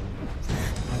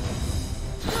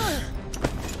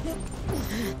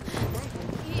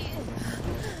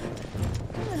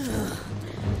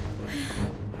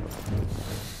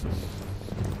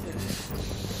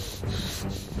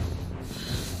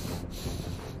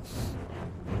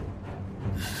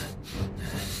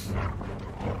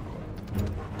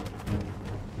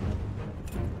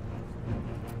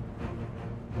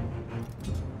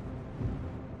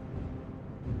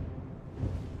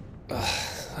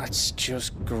 That's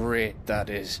just great, that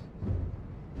is.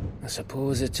 I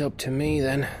suppose it's up to me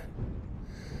then.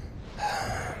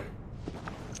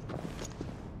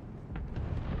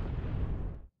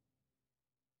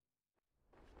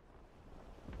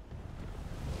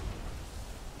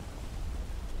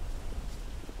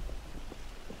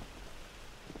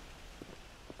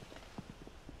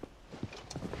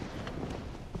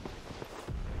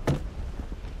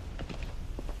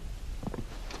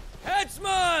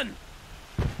 Headsman!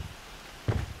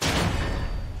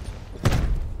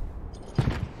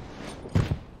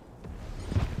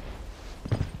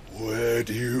 Where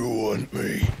do you want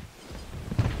me?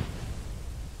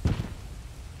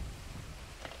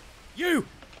 You!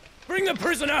 Bring the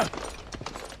prisoner!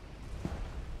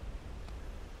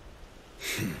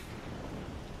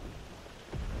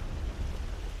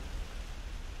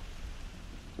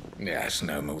 Yes,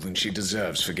 no more than she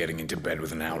deserves for getting into bed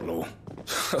with an outlaw.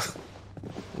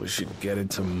 We should get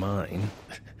into mine.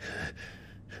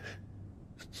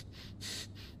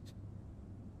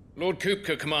 Lord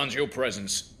Kupka commands your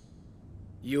presence.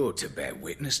 You're to bear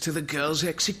witness to the girl's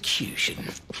execution.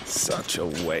 Such a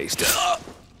waste.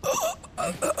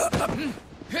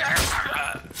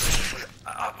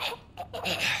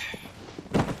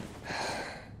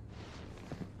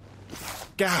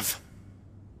 Gav!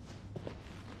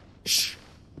 Shh.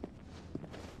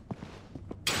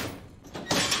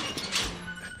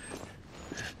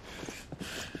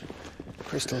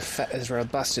 Crystal fetters are a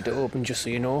bastard to open, just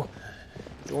so you know.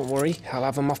 Don't worry, I'll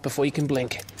have them off before you can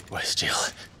blink. Where's Jill?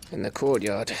 In the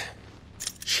courtyard.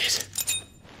 Shit.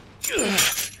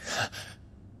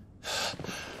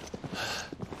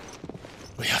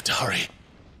 We have to hurry.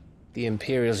 The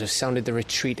Imperials have sounded the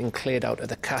retreat and cleared out of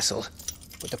the castle,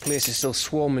 but the place is still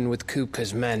swarming with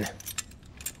Kupka's men.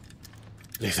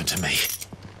 Leave them to me.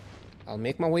 I'll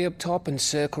make my way up top and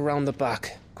circle round the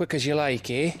back. Quick as you like,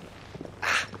 eh?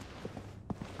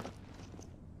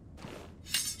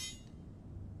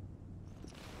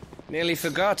 Nearly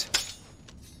forgot.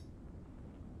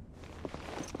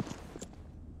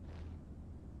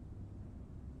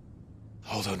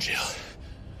 Hold on, Jill.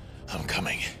 I'm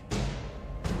coming.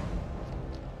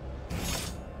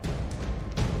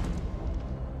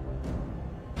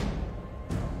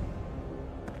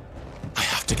 I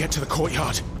have to get to the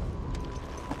courtyard.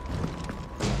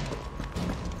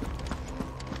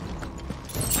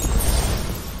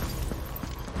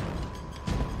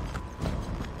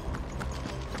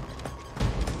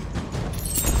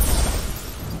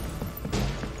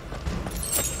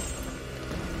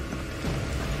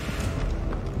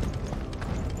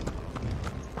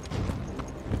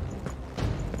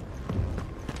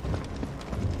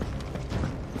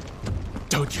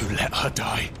 Don't you let her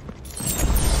die.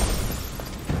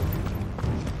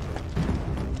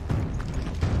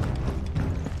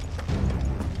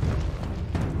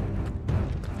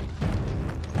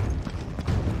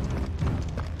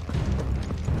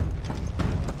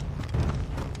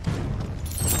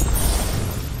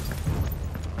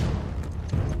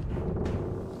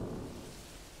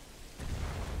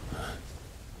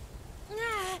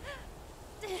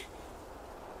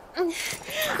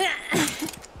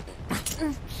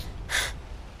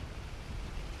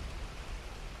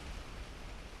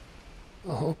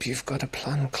 I hope you've got a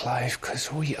plan, Clive,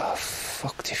 because we are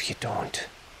fucked if you don't.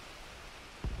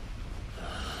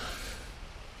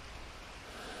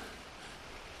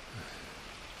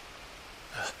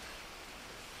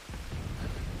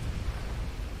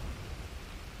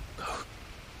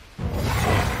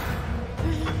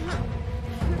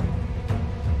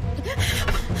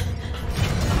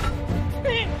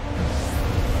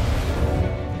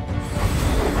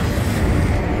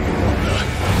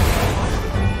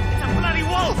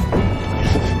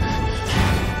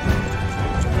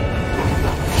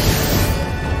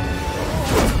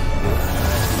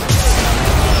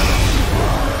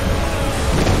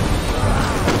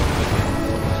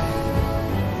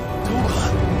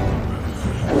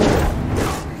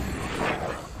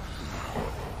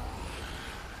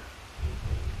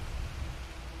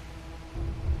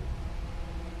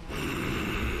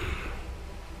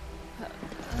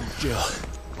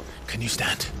 Can you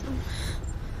stand?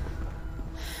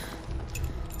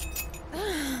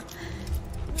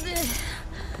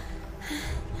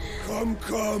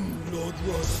 Come, Lord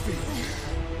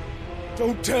Rosfield.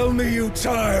 Don't tell me you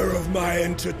tire of my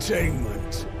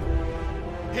entertainment.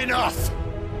 Enough!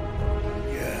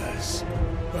 Yes.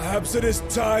 Perhaps it is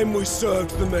time we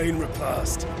served the main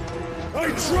repast. I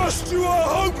trust you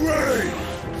are hungry!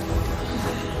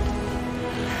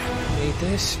 Need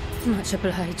this? Much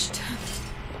obliged.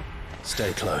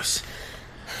 Stay close.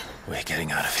 We're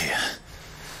getting out of here.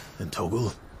 And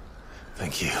Toggle,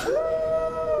 thank you.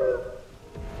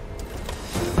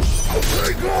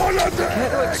 Care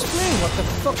to explain what the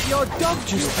fuck your dog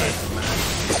just did?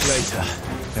 Later,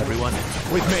 everyone.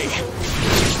 With me.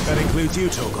 That includes you,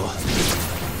 Toggle.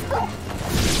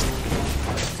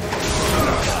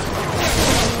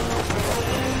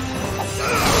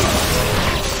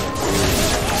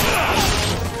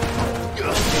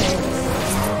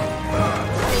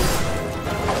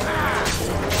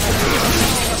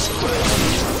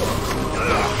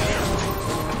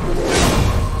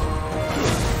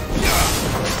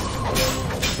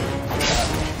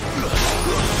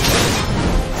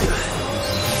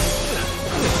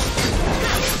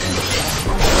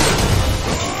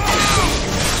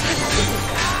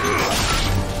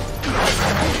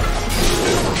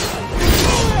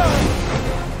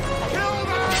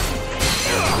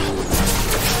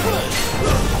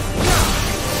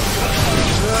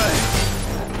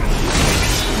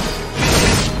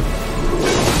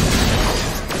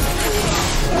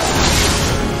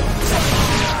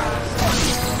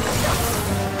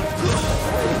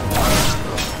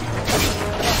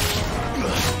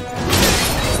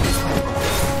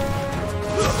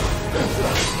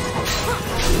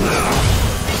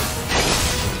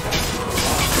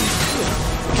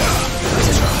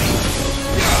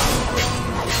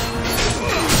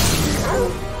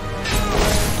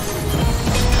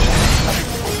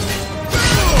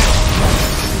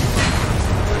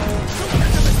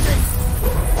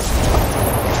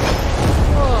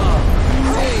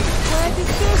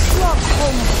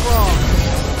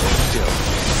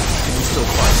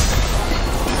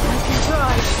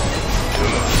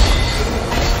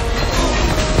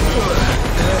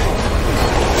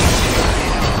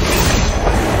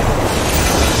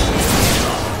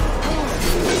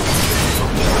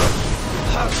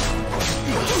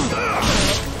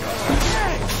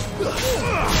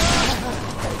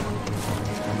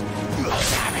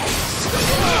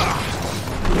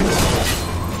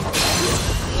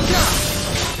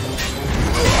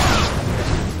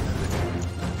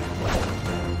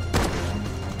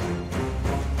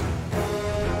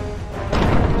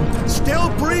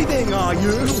 Are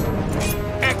you?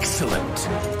 Excellent.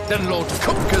 Then Lord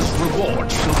Kupka's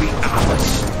reward shall be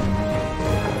ours.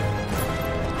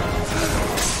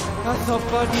 I thought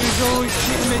bad news always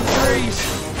keep them in trees.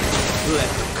 Let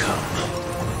them come.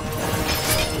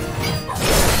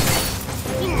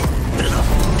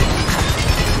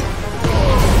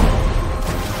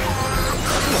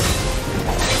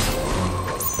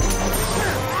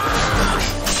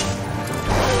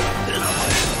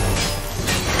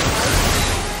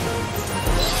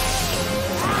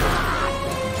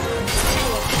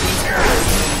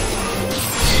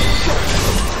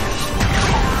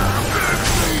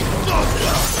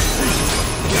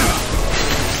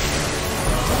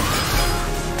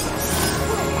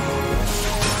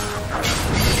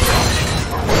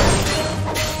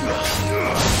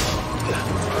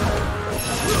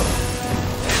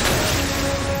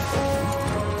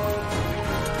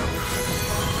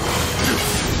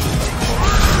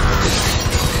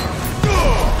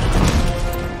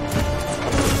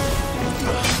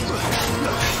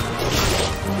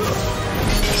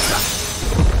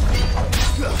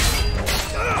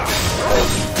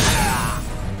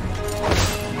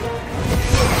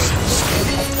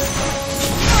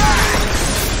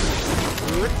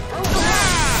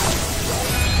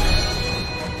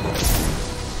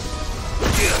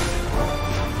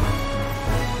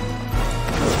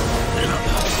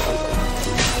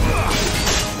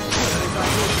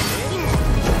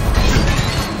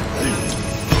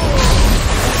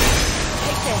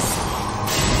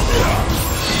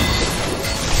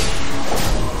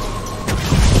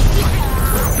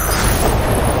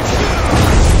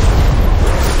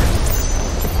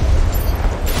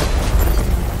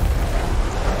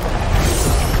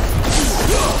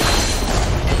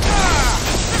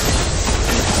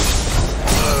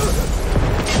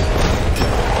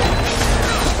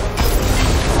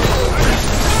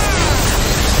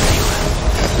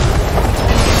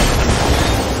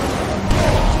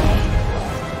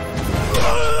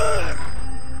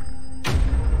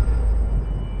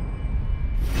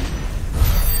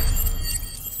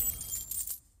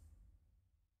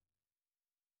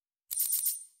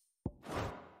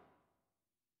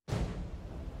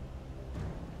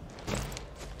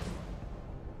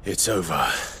 It's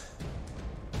over.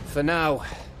 For now.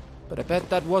 But I bet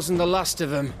that wasn't the last of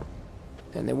them.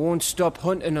 And they won't stop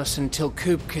hunting us until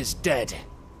Kupka's dead.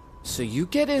 So you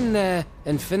get in there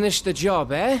and finish the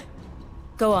job, eh?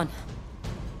 Go on.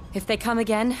 If they come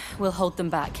again, we'll hold them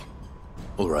back.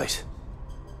 All right.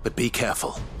 But be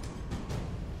careful.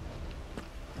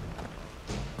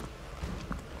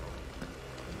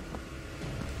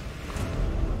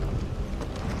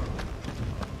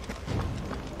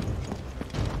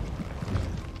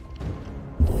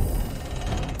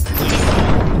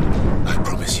 I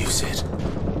promise you, Sid.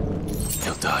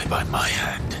 He'll die by my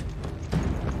hand.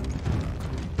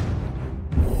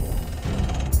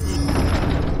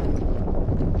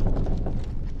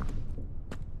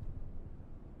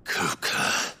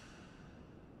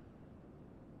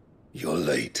 You're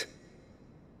late.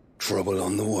 Trouble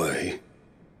on the way?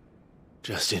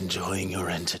 Just enjoying your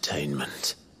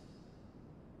entertainment.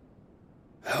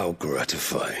 How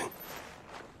gratifying.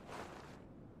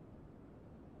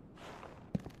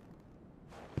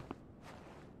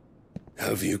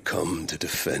 Have you come to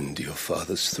defend your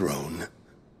father's throne,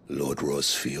 Lord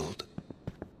Rosfield?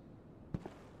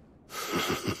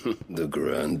 The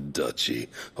Grand Duchy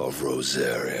of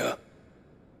Rosaria.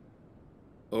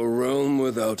 A realm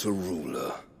without a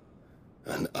ruler,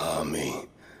 an army,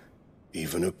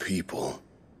 even a people.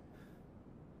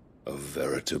 A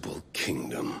veritable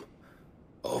kingdom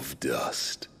of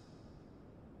dust.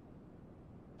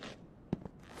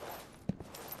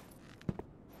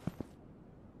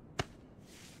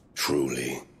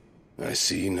 Truly, I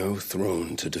see no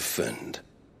throne to defend.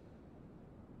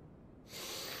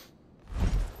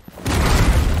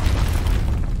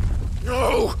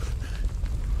 No!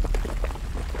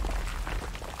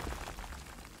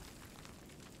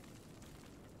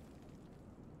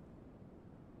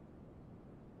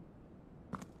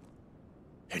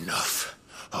 Enough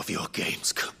of your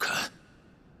games, Kupka.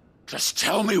 Just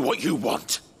tell me what you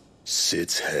want.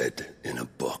 Sid's head in a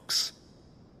box.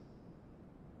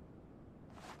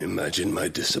 Imagine my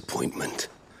disappointment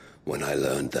when I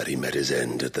learned that he met his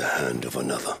end at the hand of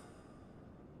another.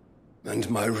 And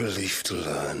my relief to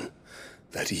learn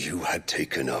that you had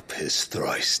taken up his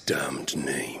thrice-damned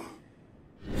name.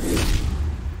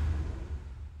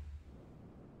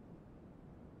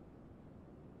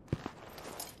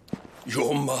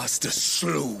 Your master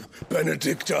slew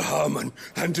Benedicta Harmon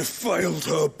and defiled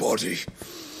her body.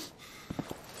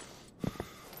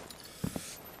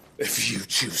 If you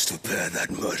choose to bear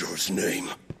that murderer's name,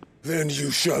 then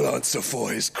you shall answer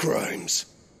for his crimes.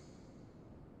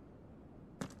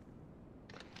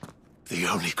 The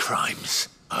only crimes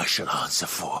I shall answer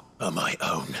for are my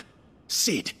own.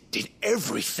 Sid did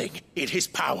everything in his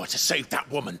power to save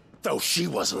that woman, though she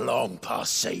was long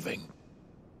past saving.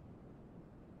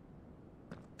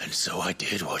 And so I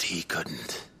did what he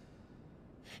couldn't.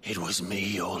 It was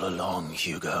me all along,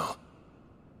 Hugo.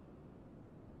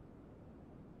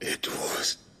 It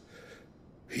was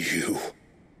you.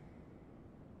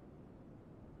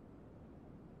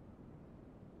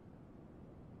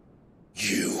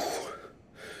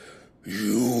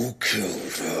 You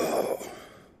killed her.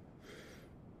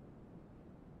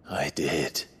 I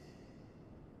did.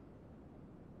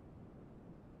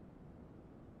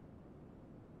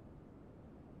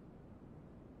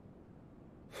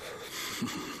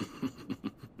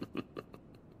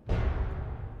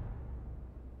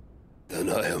 Then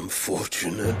I am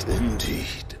fortunate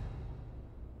indeed.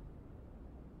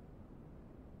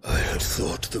 I had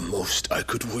thought the most I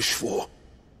could wish for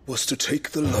was to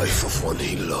take the life of one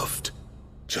he loved,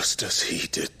 just as he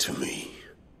did to me.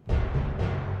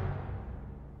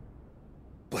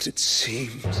 But it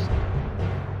seems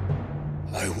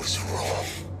I was wrong.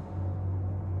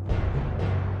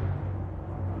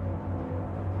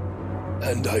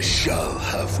 And I shall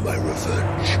have my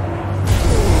revenge.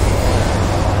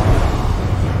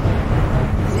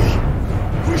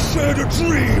 We shared a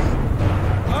dream!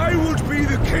 I would be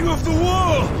the king of the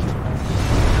world!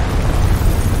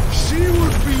 She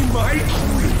would be my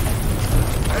queen!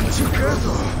 And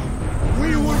together, we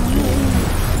would rule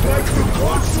like the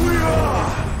gods we are!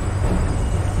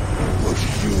 But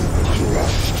you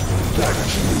crushed that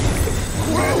dream,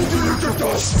 ground it into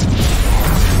dust!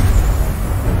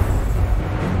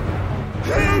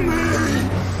 Hear me,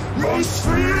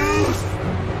 Rosfield!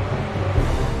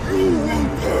 You will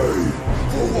pay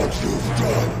for what you've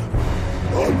done.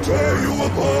 I'll tear you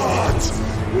apart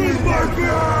with my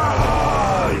bare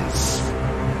hands!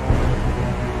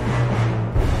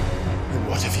 And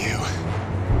what of you?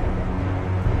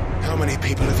 How many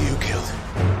people have you killed?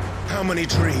 How many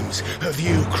dreams have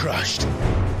you crushed?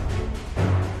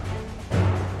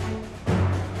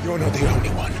 You're not the only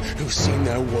one who's seen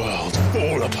their world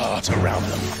fall apart around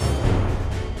them.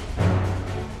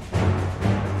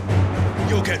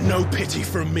 You'll get no pity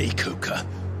from me, Kuka.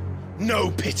 No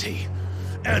pity.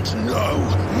 And no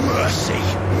mercy.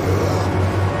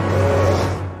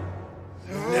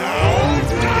 Now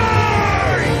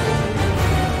die!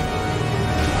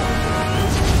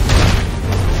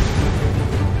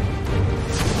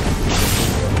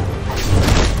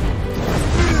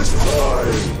 This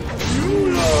time, you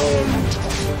learned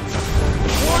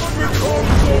what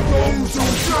becomes of those who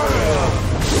dare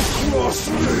to cross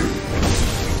me.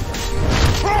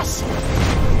 Cross me!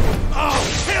 I'll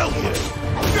kill you!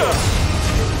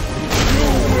 You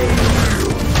will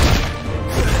live!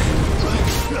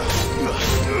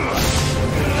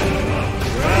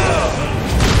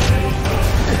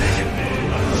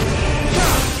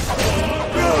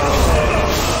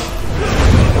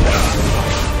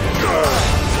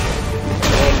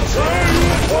 I'll tear you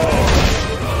apart!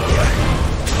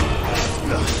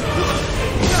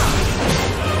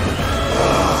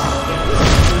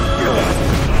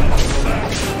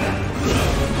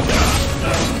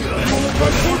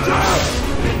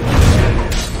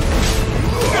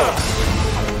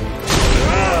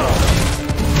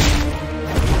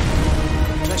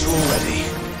 Glad you're all ready.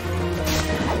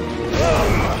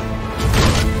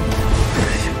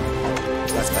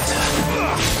 That's better.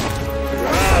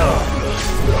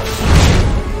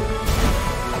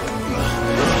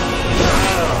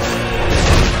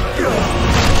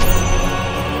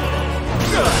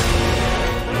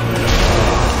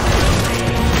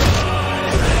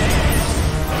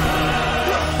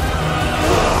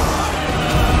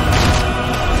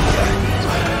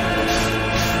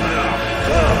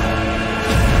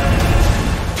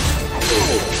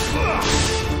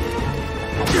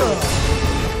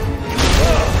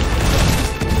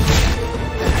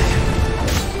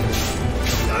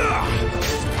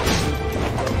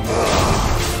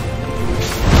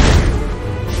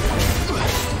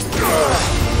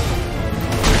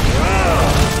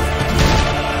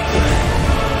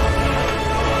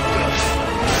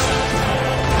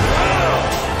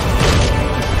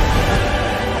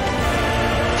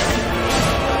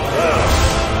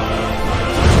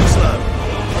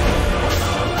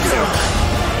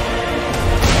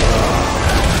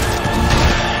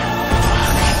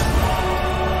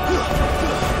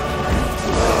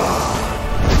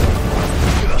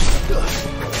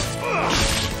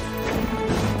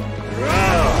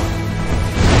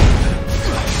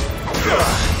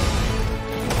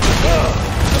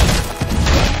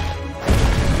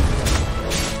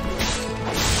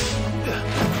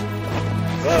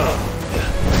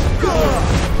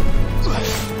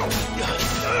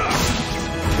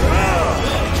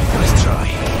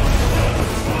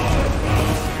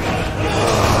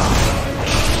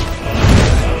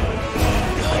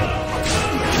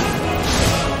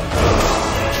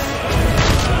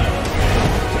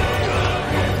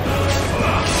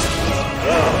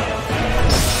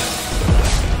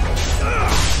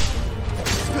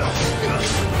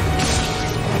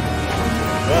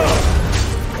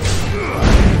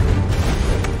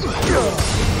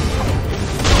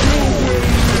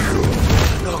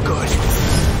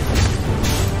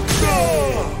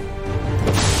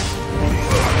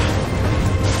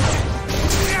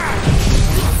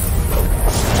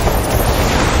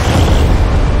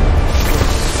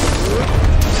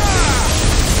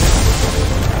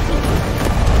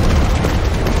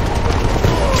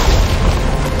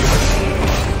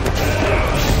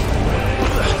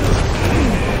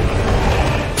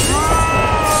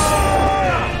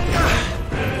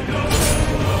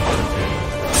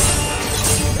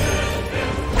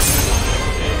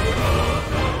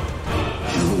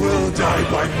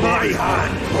 by my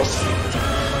hand, Crossfield.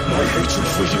 My hatred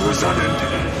for you is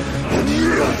unending. And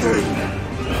here then,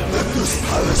 let this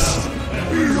palace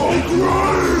be your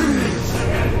grave!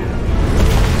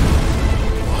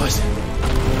 What?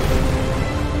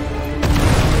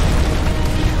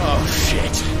 Oh,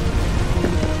 shit.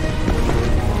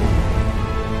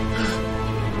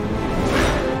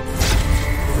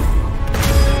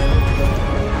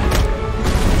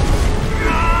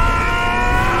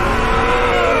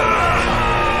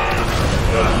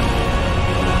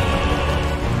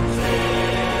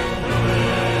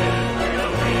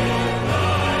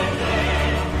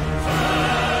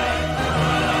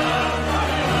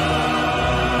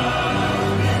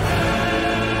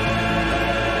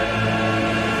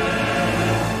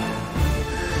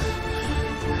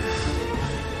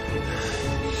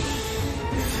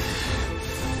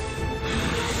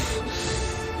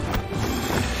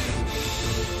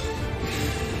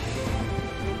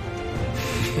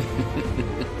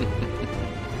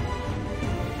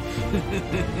 Has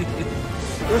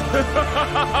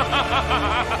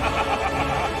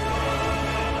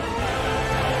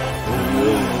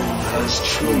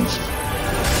chosen.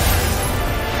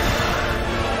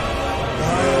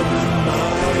 I am in my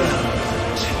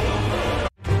element.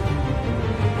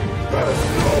 Have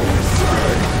no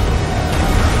faith.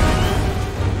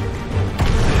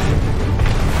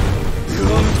 The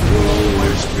earth will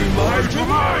always be my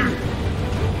domain.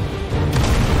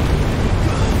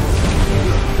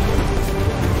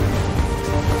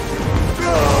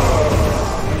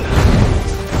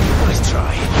 Nice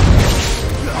try.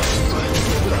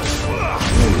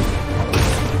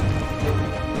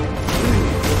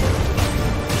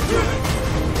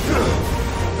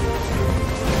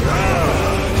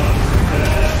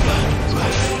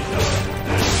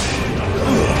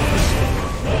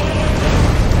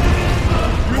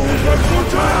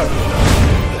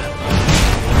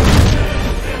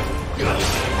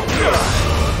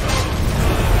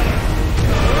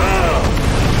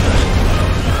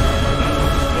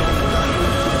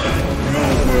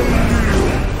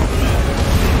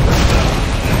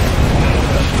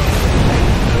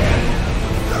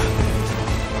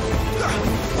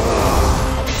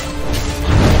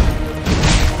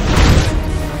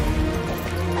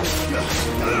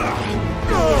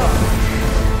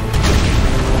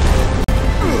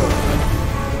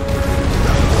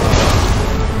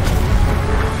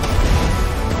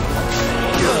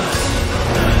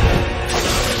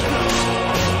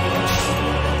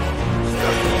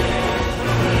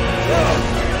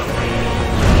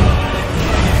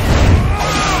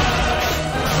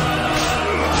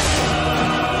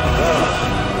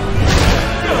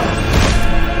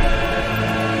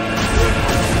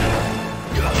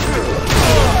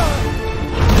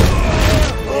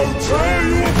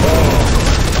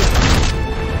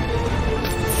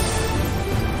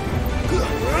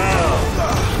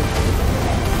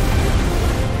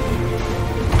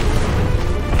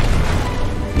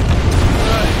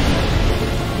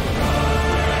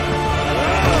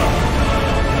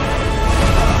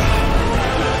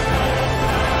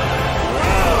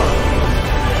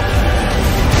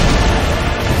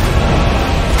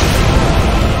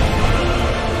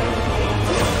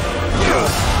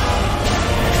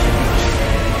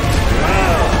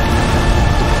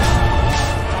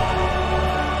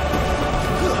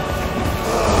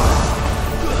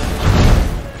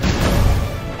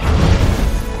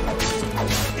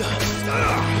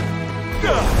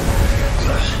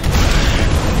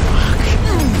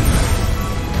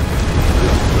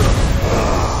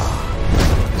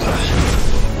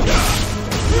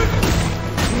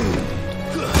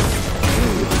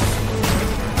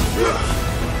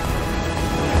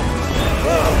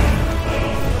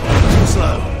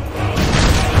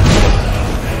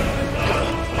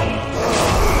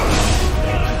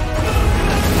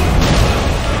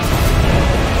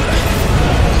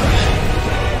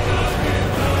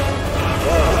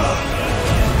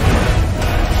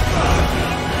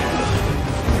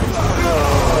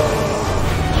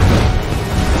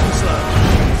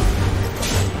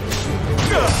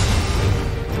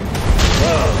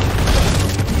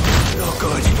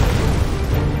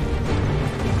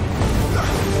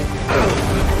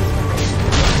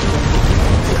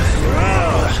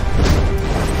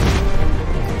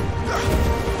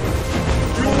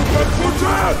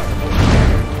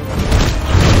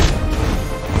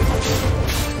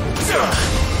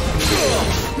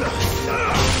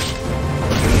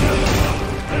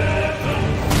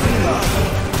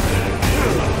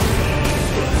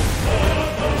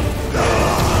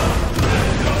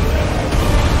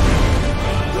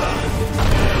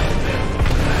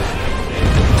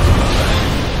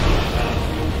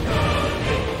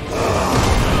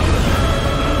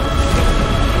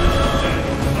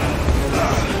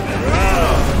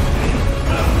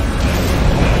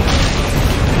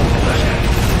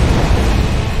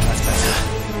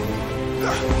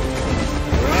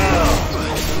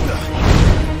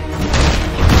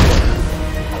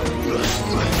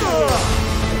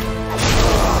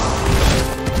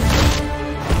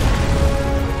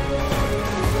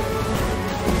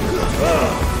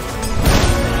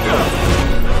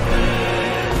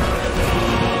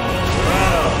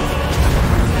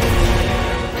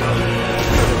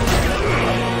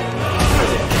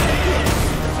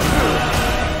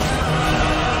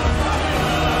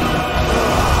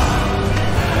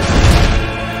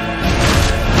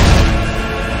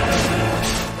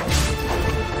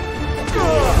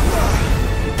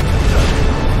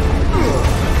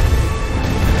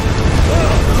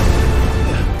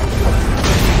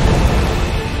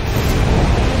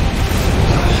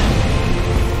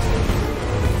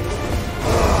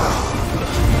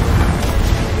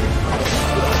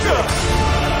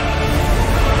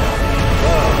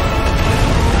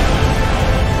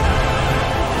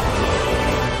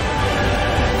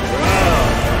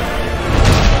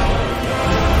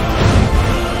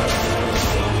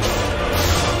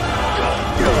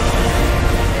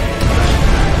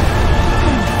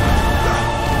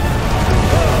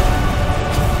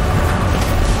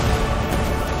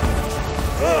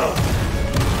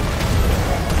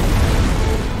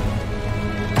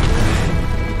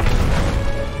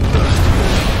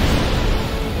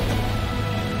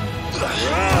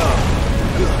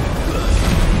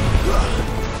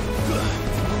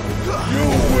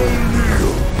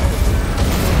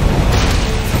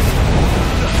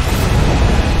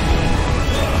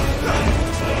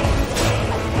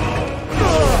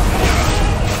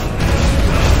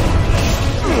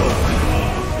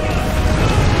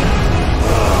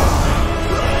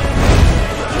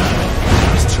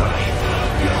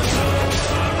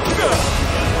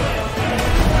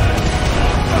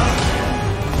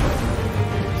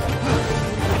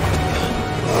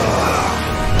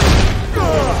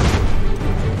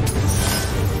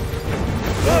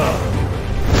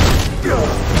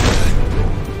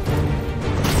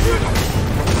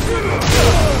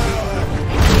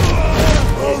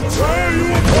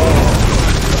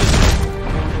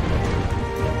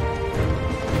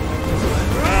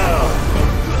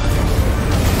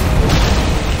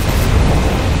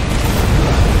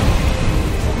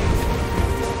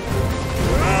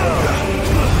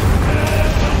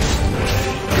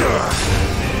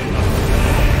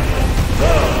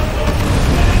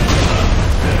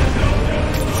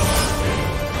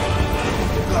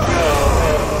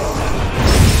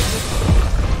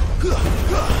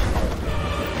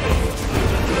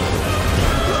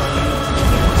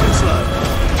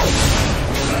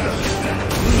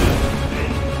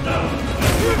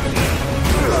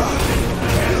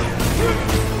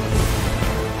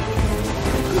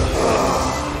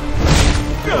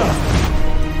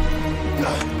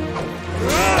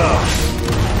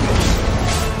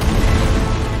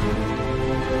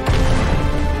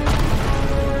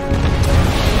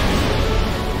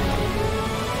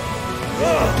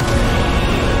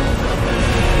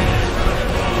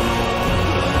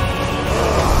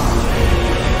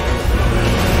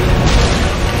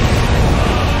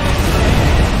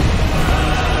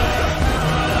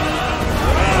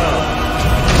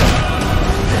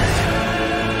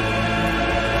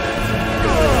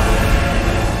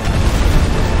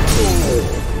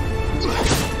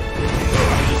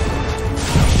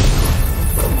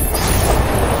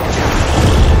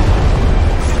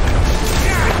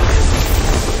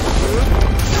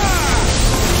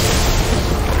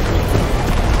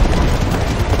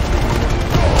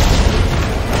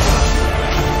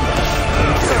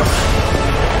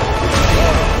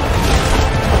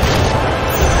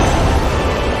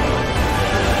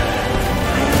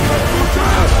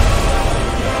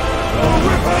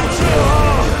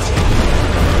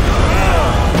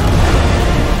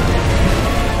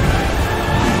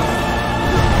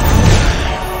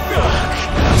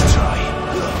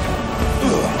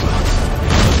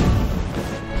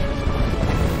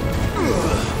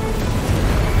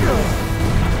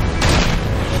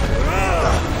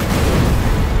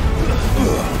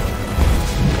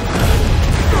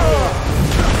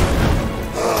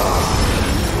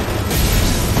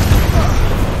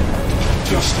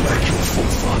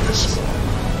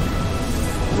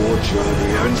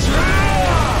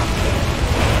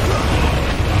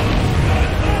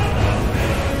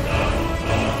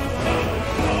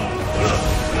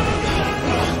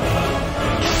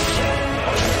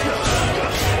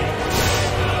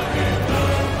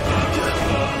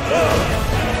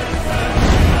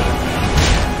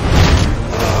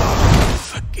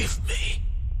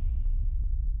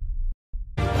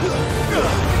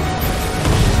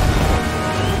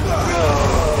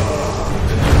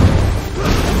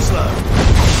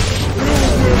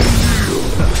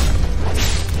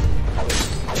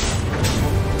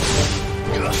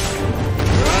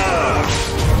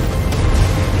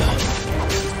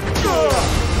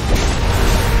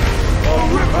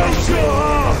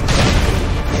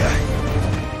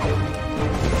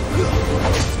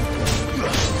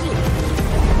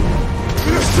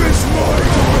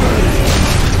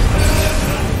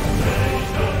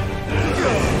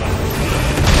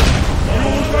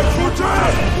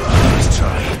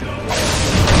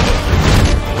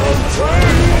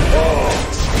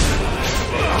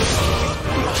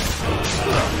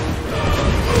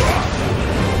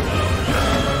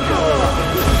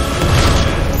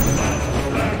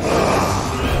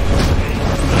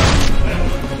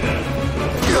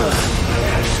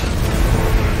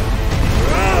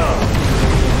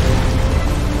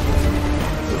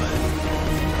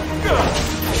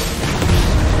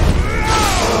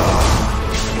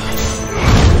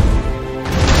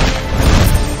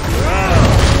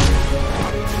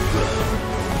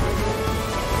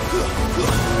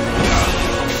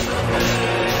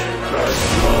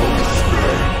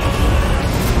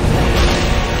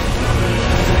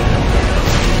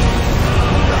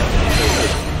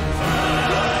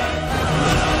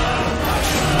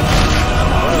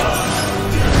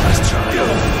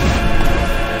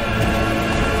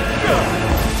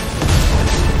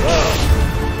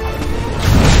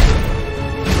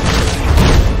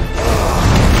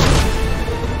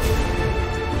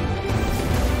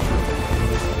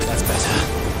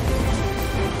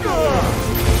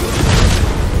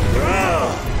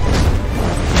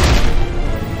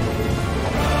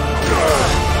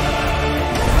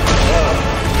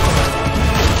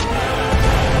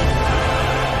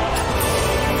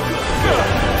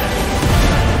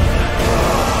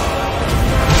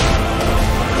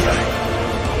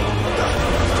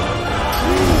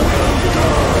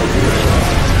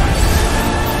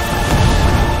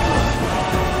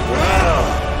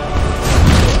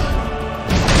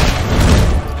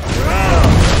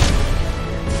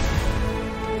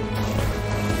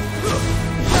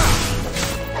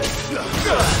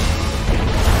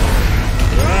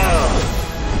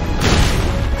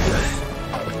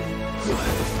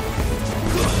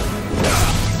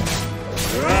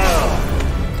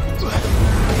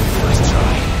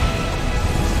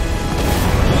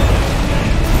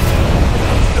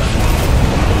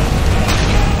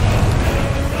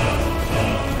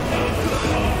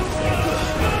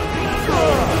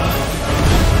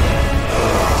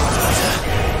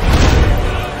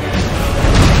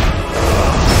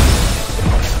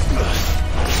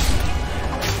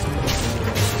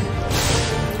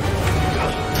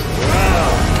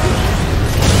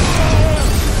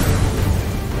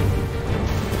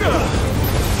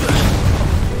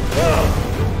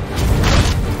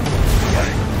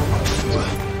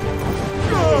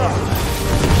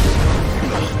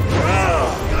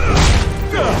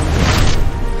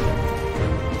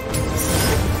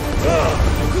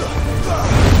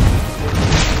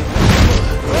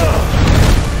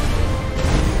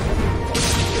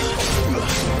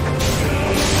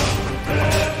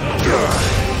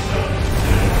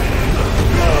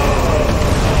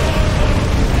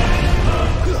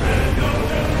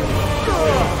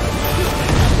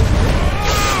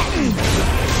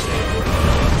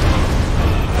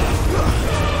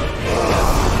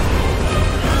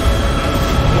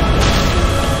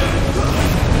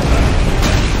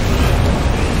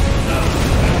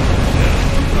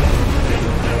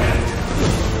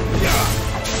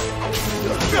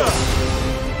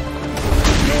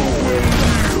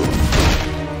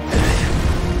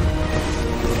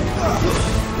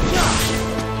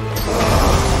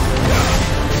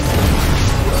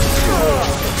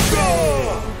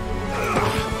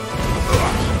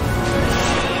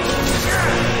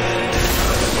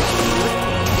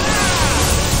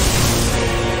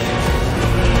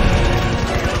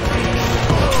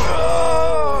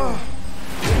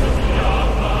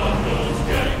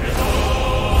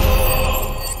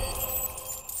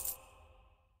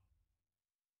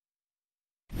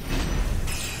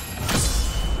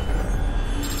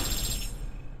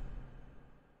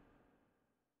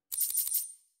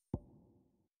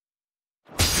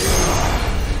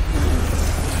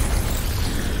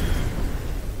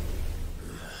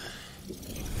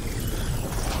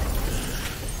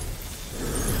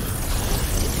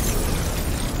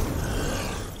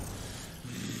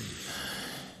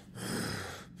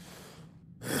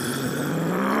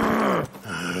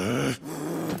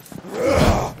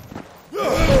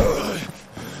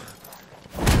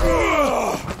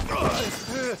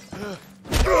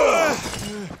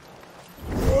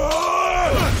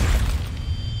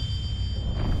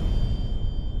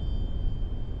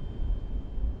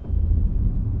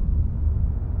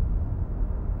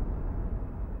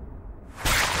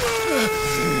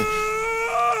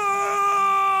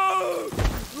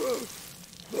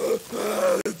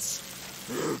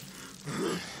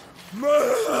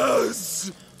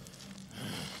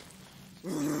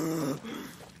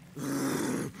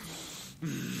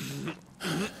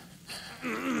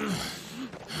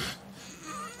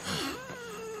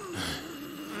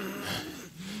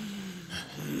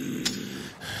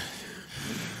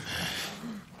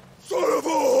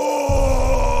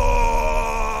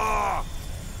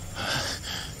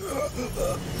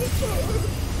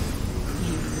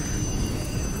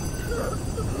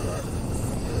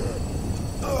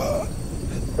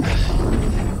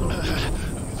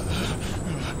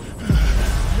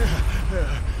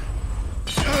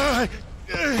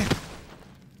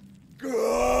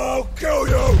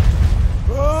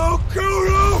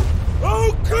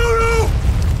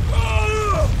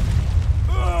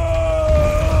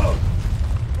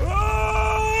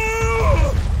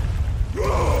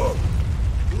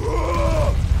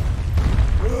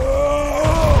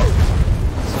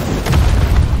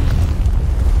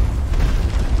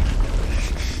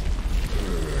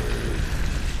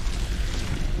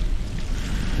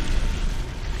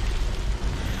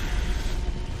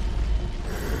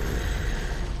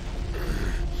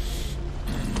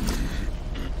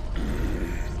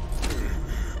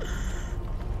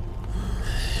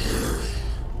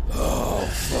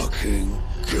 fucking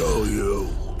kill you.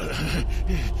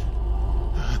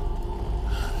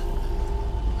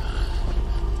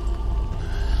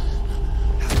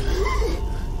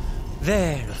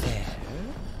 There.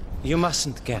 You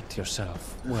mustn't get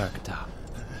yourself worked up.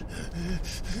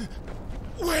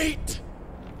 Wait!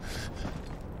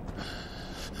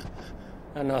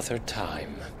 Another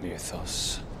time,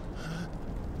 Mythos.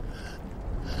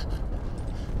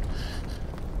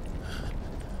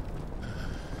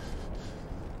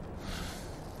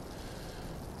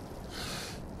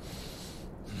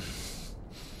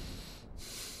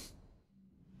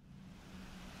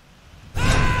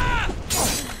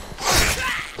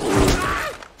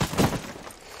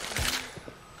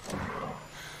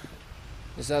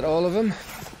 Is that all of them?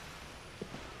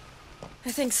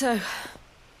 I think so.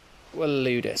 Well,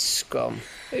 load of scum.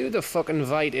 Who the fuck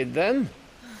invited them?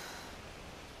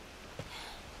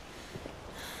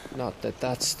 Not that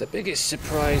that's the biggest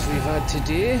surprise we've had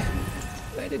today.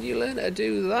 Where did you learn to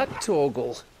do that,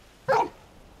 Toggle?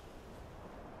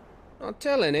 Not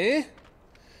telling, eh?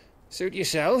 Suit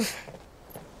yourself.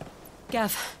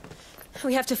 Gav,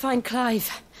 we have to find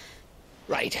Clive.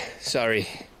 Right, sorry.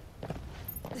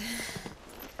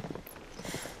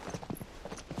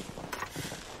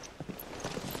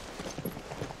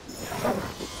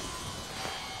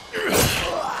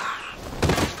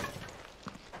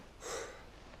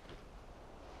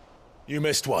 You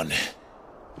missed one.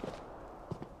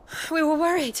 We were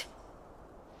worried.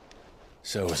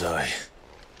 So was I.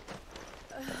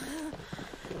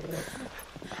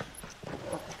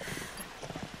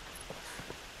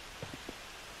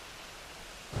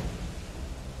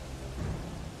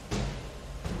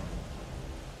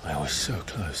 I was so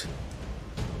close.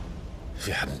 If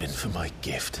it hadn't been for my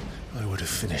gift, I would have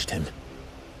finished him.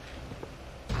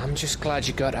 I'm just glad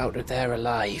you got out of there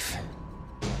alive.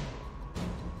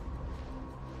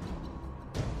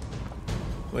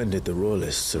 When did the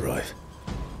Royalists arrive?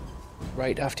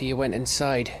 Right after you went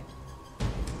inside.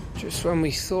 Just when we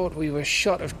thought we were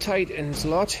shot of Titans,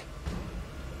 lot.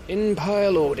 Empire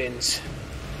load-ins.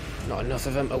 Not enough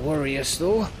of them to worry us,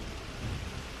 though.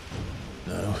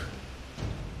 No.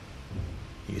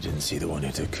 You didn't see the one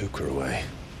who took Kupka away.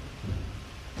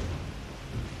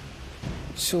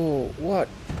 So, what?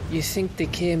 You think they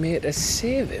came here to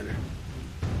save him?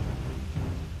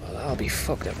 Well, I'll be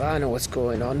fucked if I know what's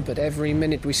going on, but every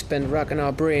minute we spend racking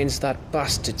our brains, that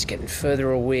bastard's getting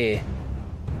further away.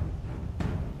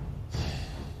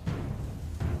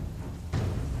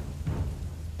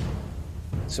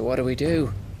 So what do we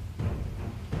do?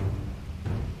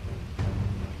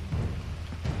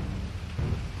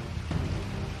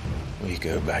 We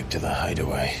go back to the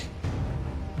hideaway.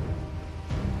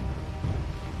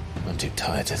 I'm too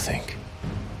tired to think.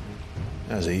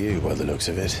 As are you, by the looks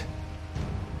of it.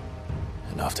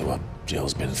 And after what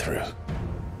Jill's been through.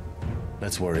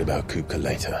 Let's worry about Kupka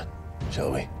later,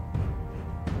 shall we?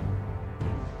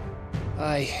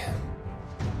 Aye.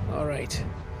 All right.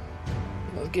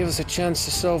 It'll give us a chance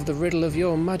to solve the riddle of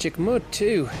your magic mud,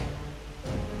 too.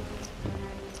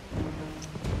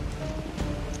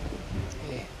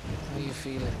 Hey, how you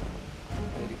feeling?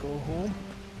 Ready to go home?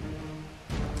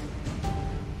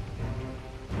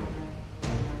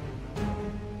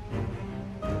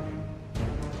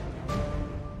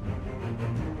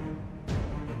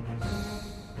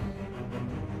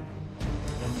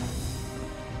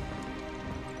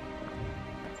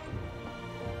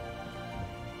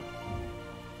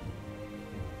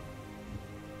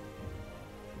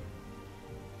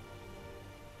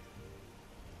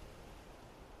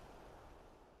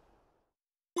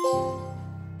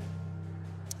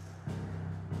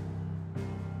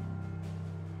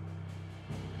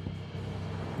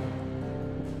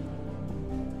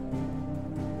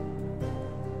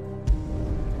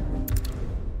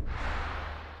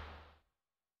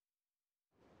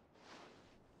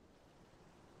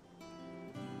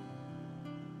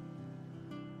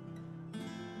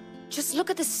 Just look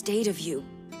at the state of you.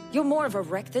 You're more of a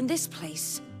wreck than this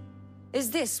place.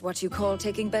 Is this what you call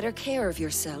taking better care of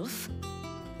yourself?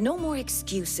 No more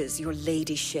excuses, your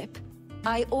ladyship.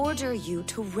 I order you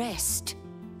to rest.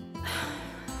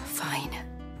 Fine.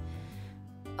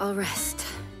 I'll rest.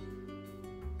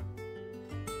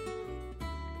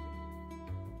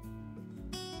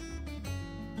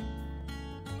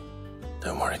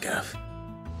 Don't worry, Gav.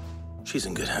 She's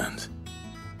in good hands.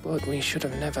 But we should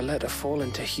have never let her fall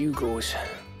into Hugo's.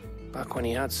 Back when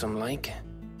he had some like.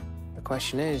 The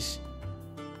question is,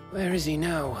 where is he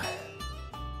now?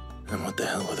 And what the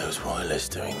hell were those royalists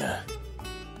doing there?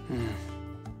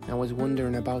 I was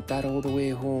wondering about that all the way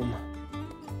home.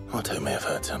 Otto may have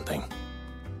heard something.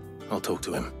 I'll talk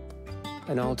to him.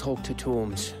 And I'll talk to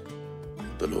Tomes.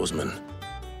 the lawsman?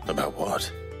 About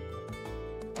what?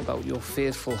 About your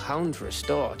faithful hound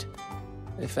restored.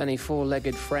 If any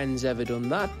four-legged friend's ever done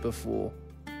that before,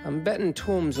 I'm betting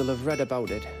Torms will have read about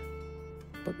it.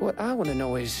 But what I want to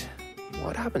know is,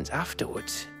 what happens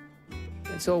afterwards?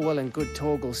 It's all well and good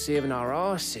Torgal saving our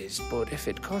arses, but if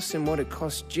it costs him what it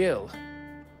cost Jill...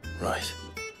 Right.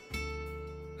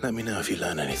 Let me know if you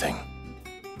learn anything.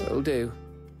 Will do.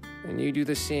 And you do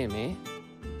the same, eh?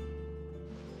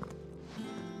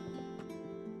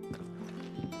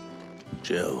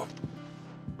 Jill,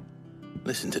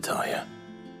 listen to Taya.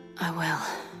 I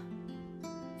will.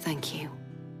 Thank you.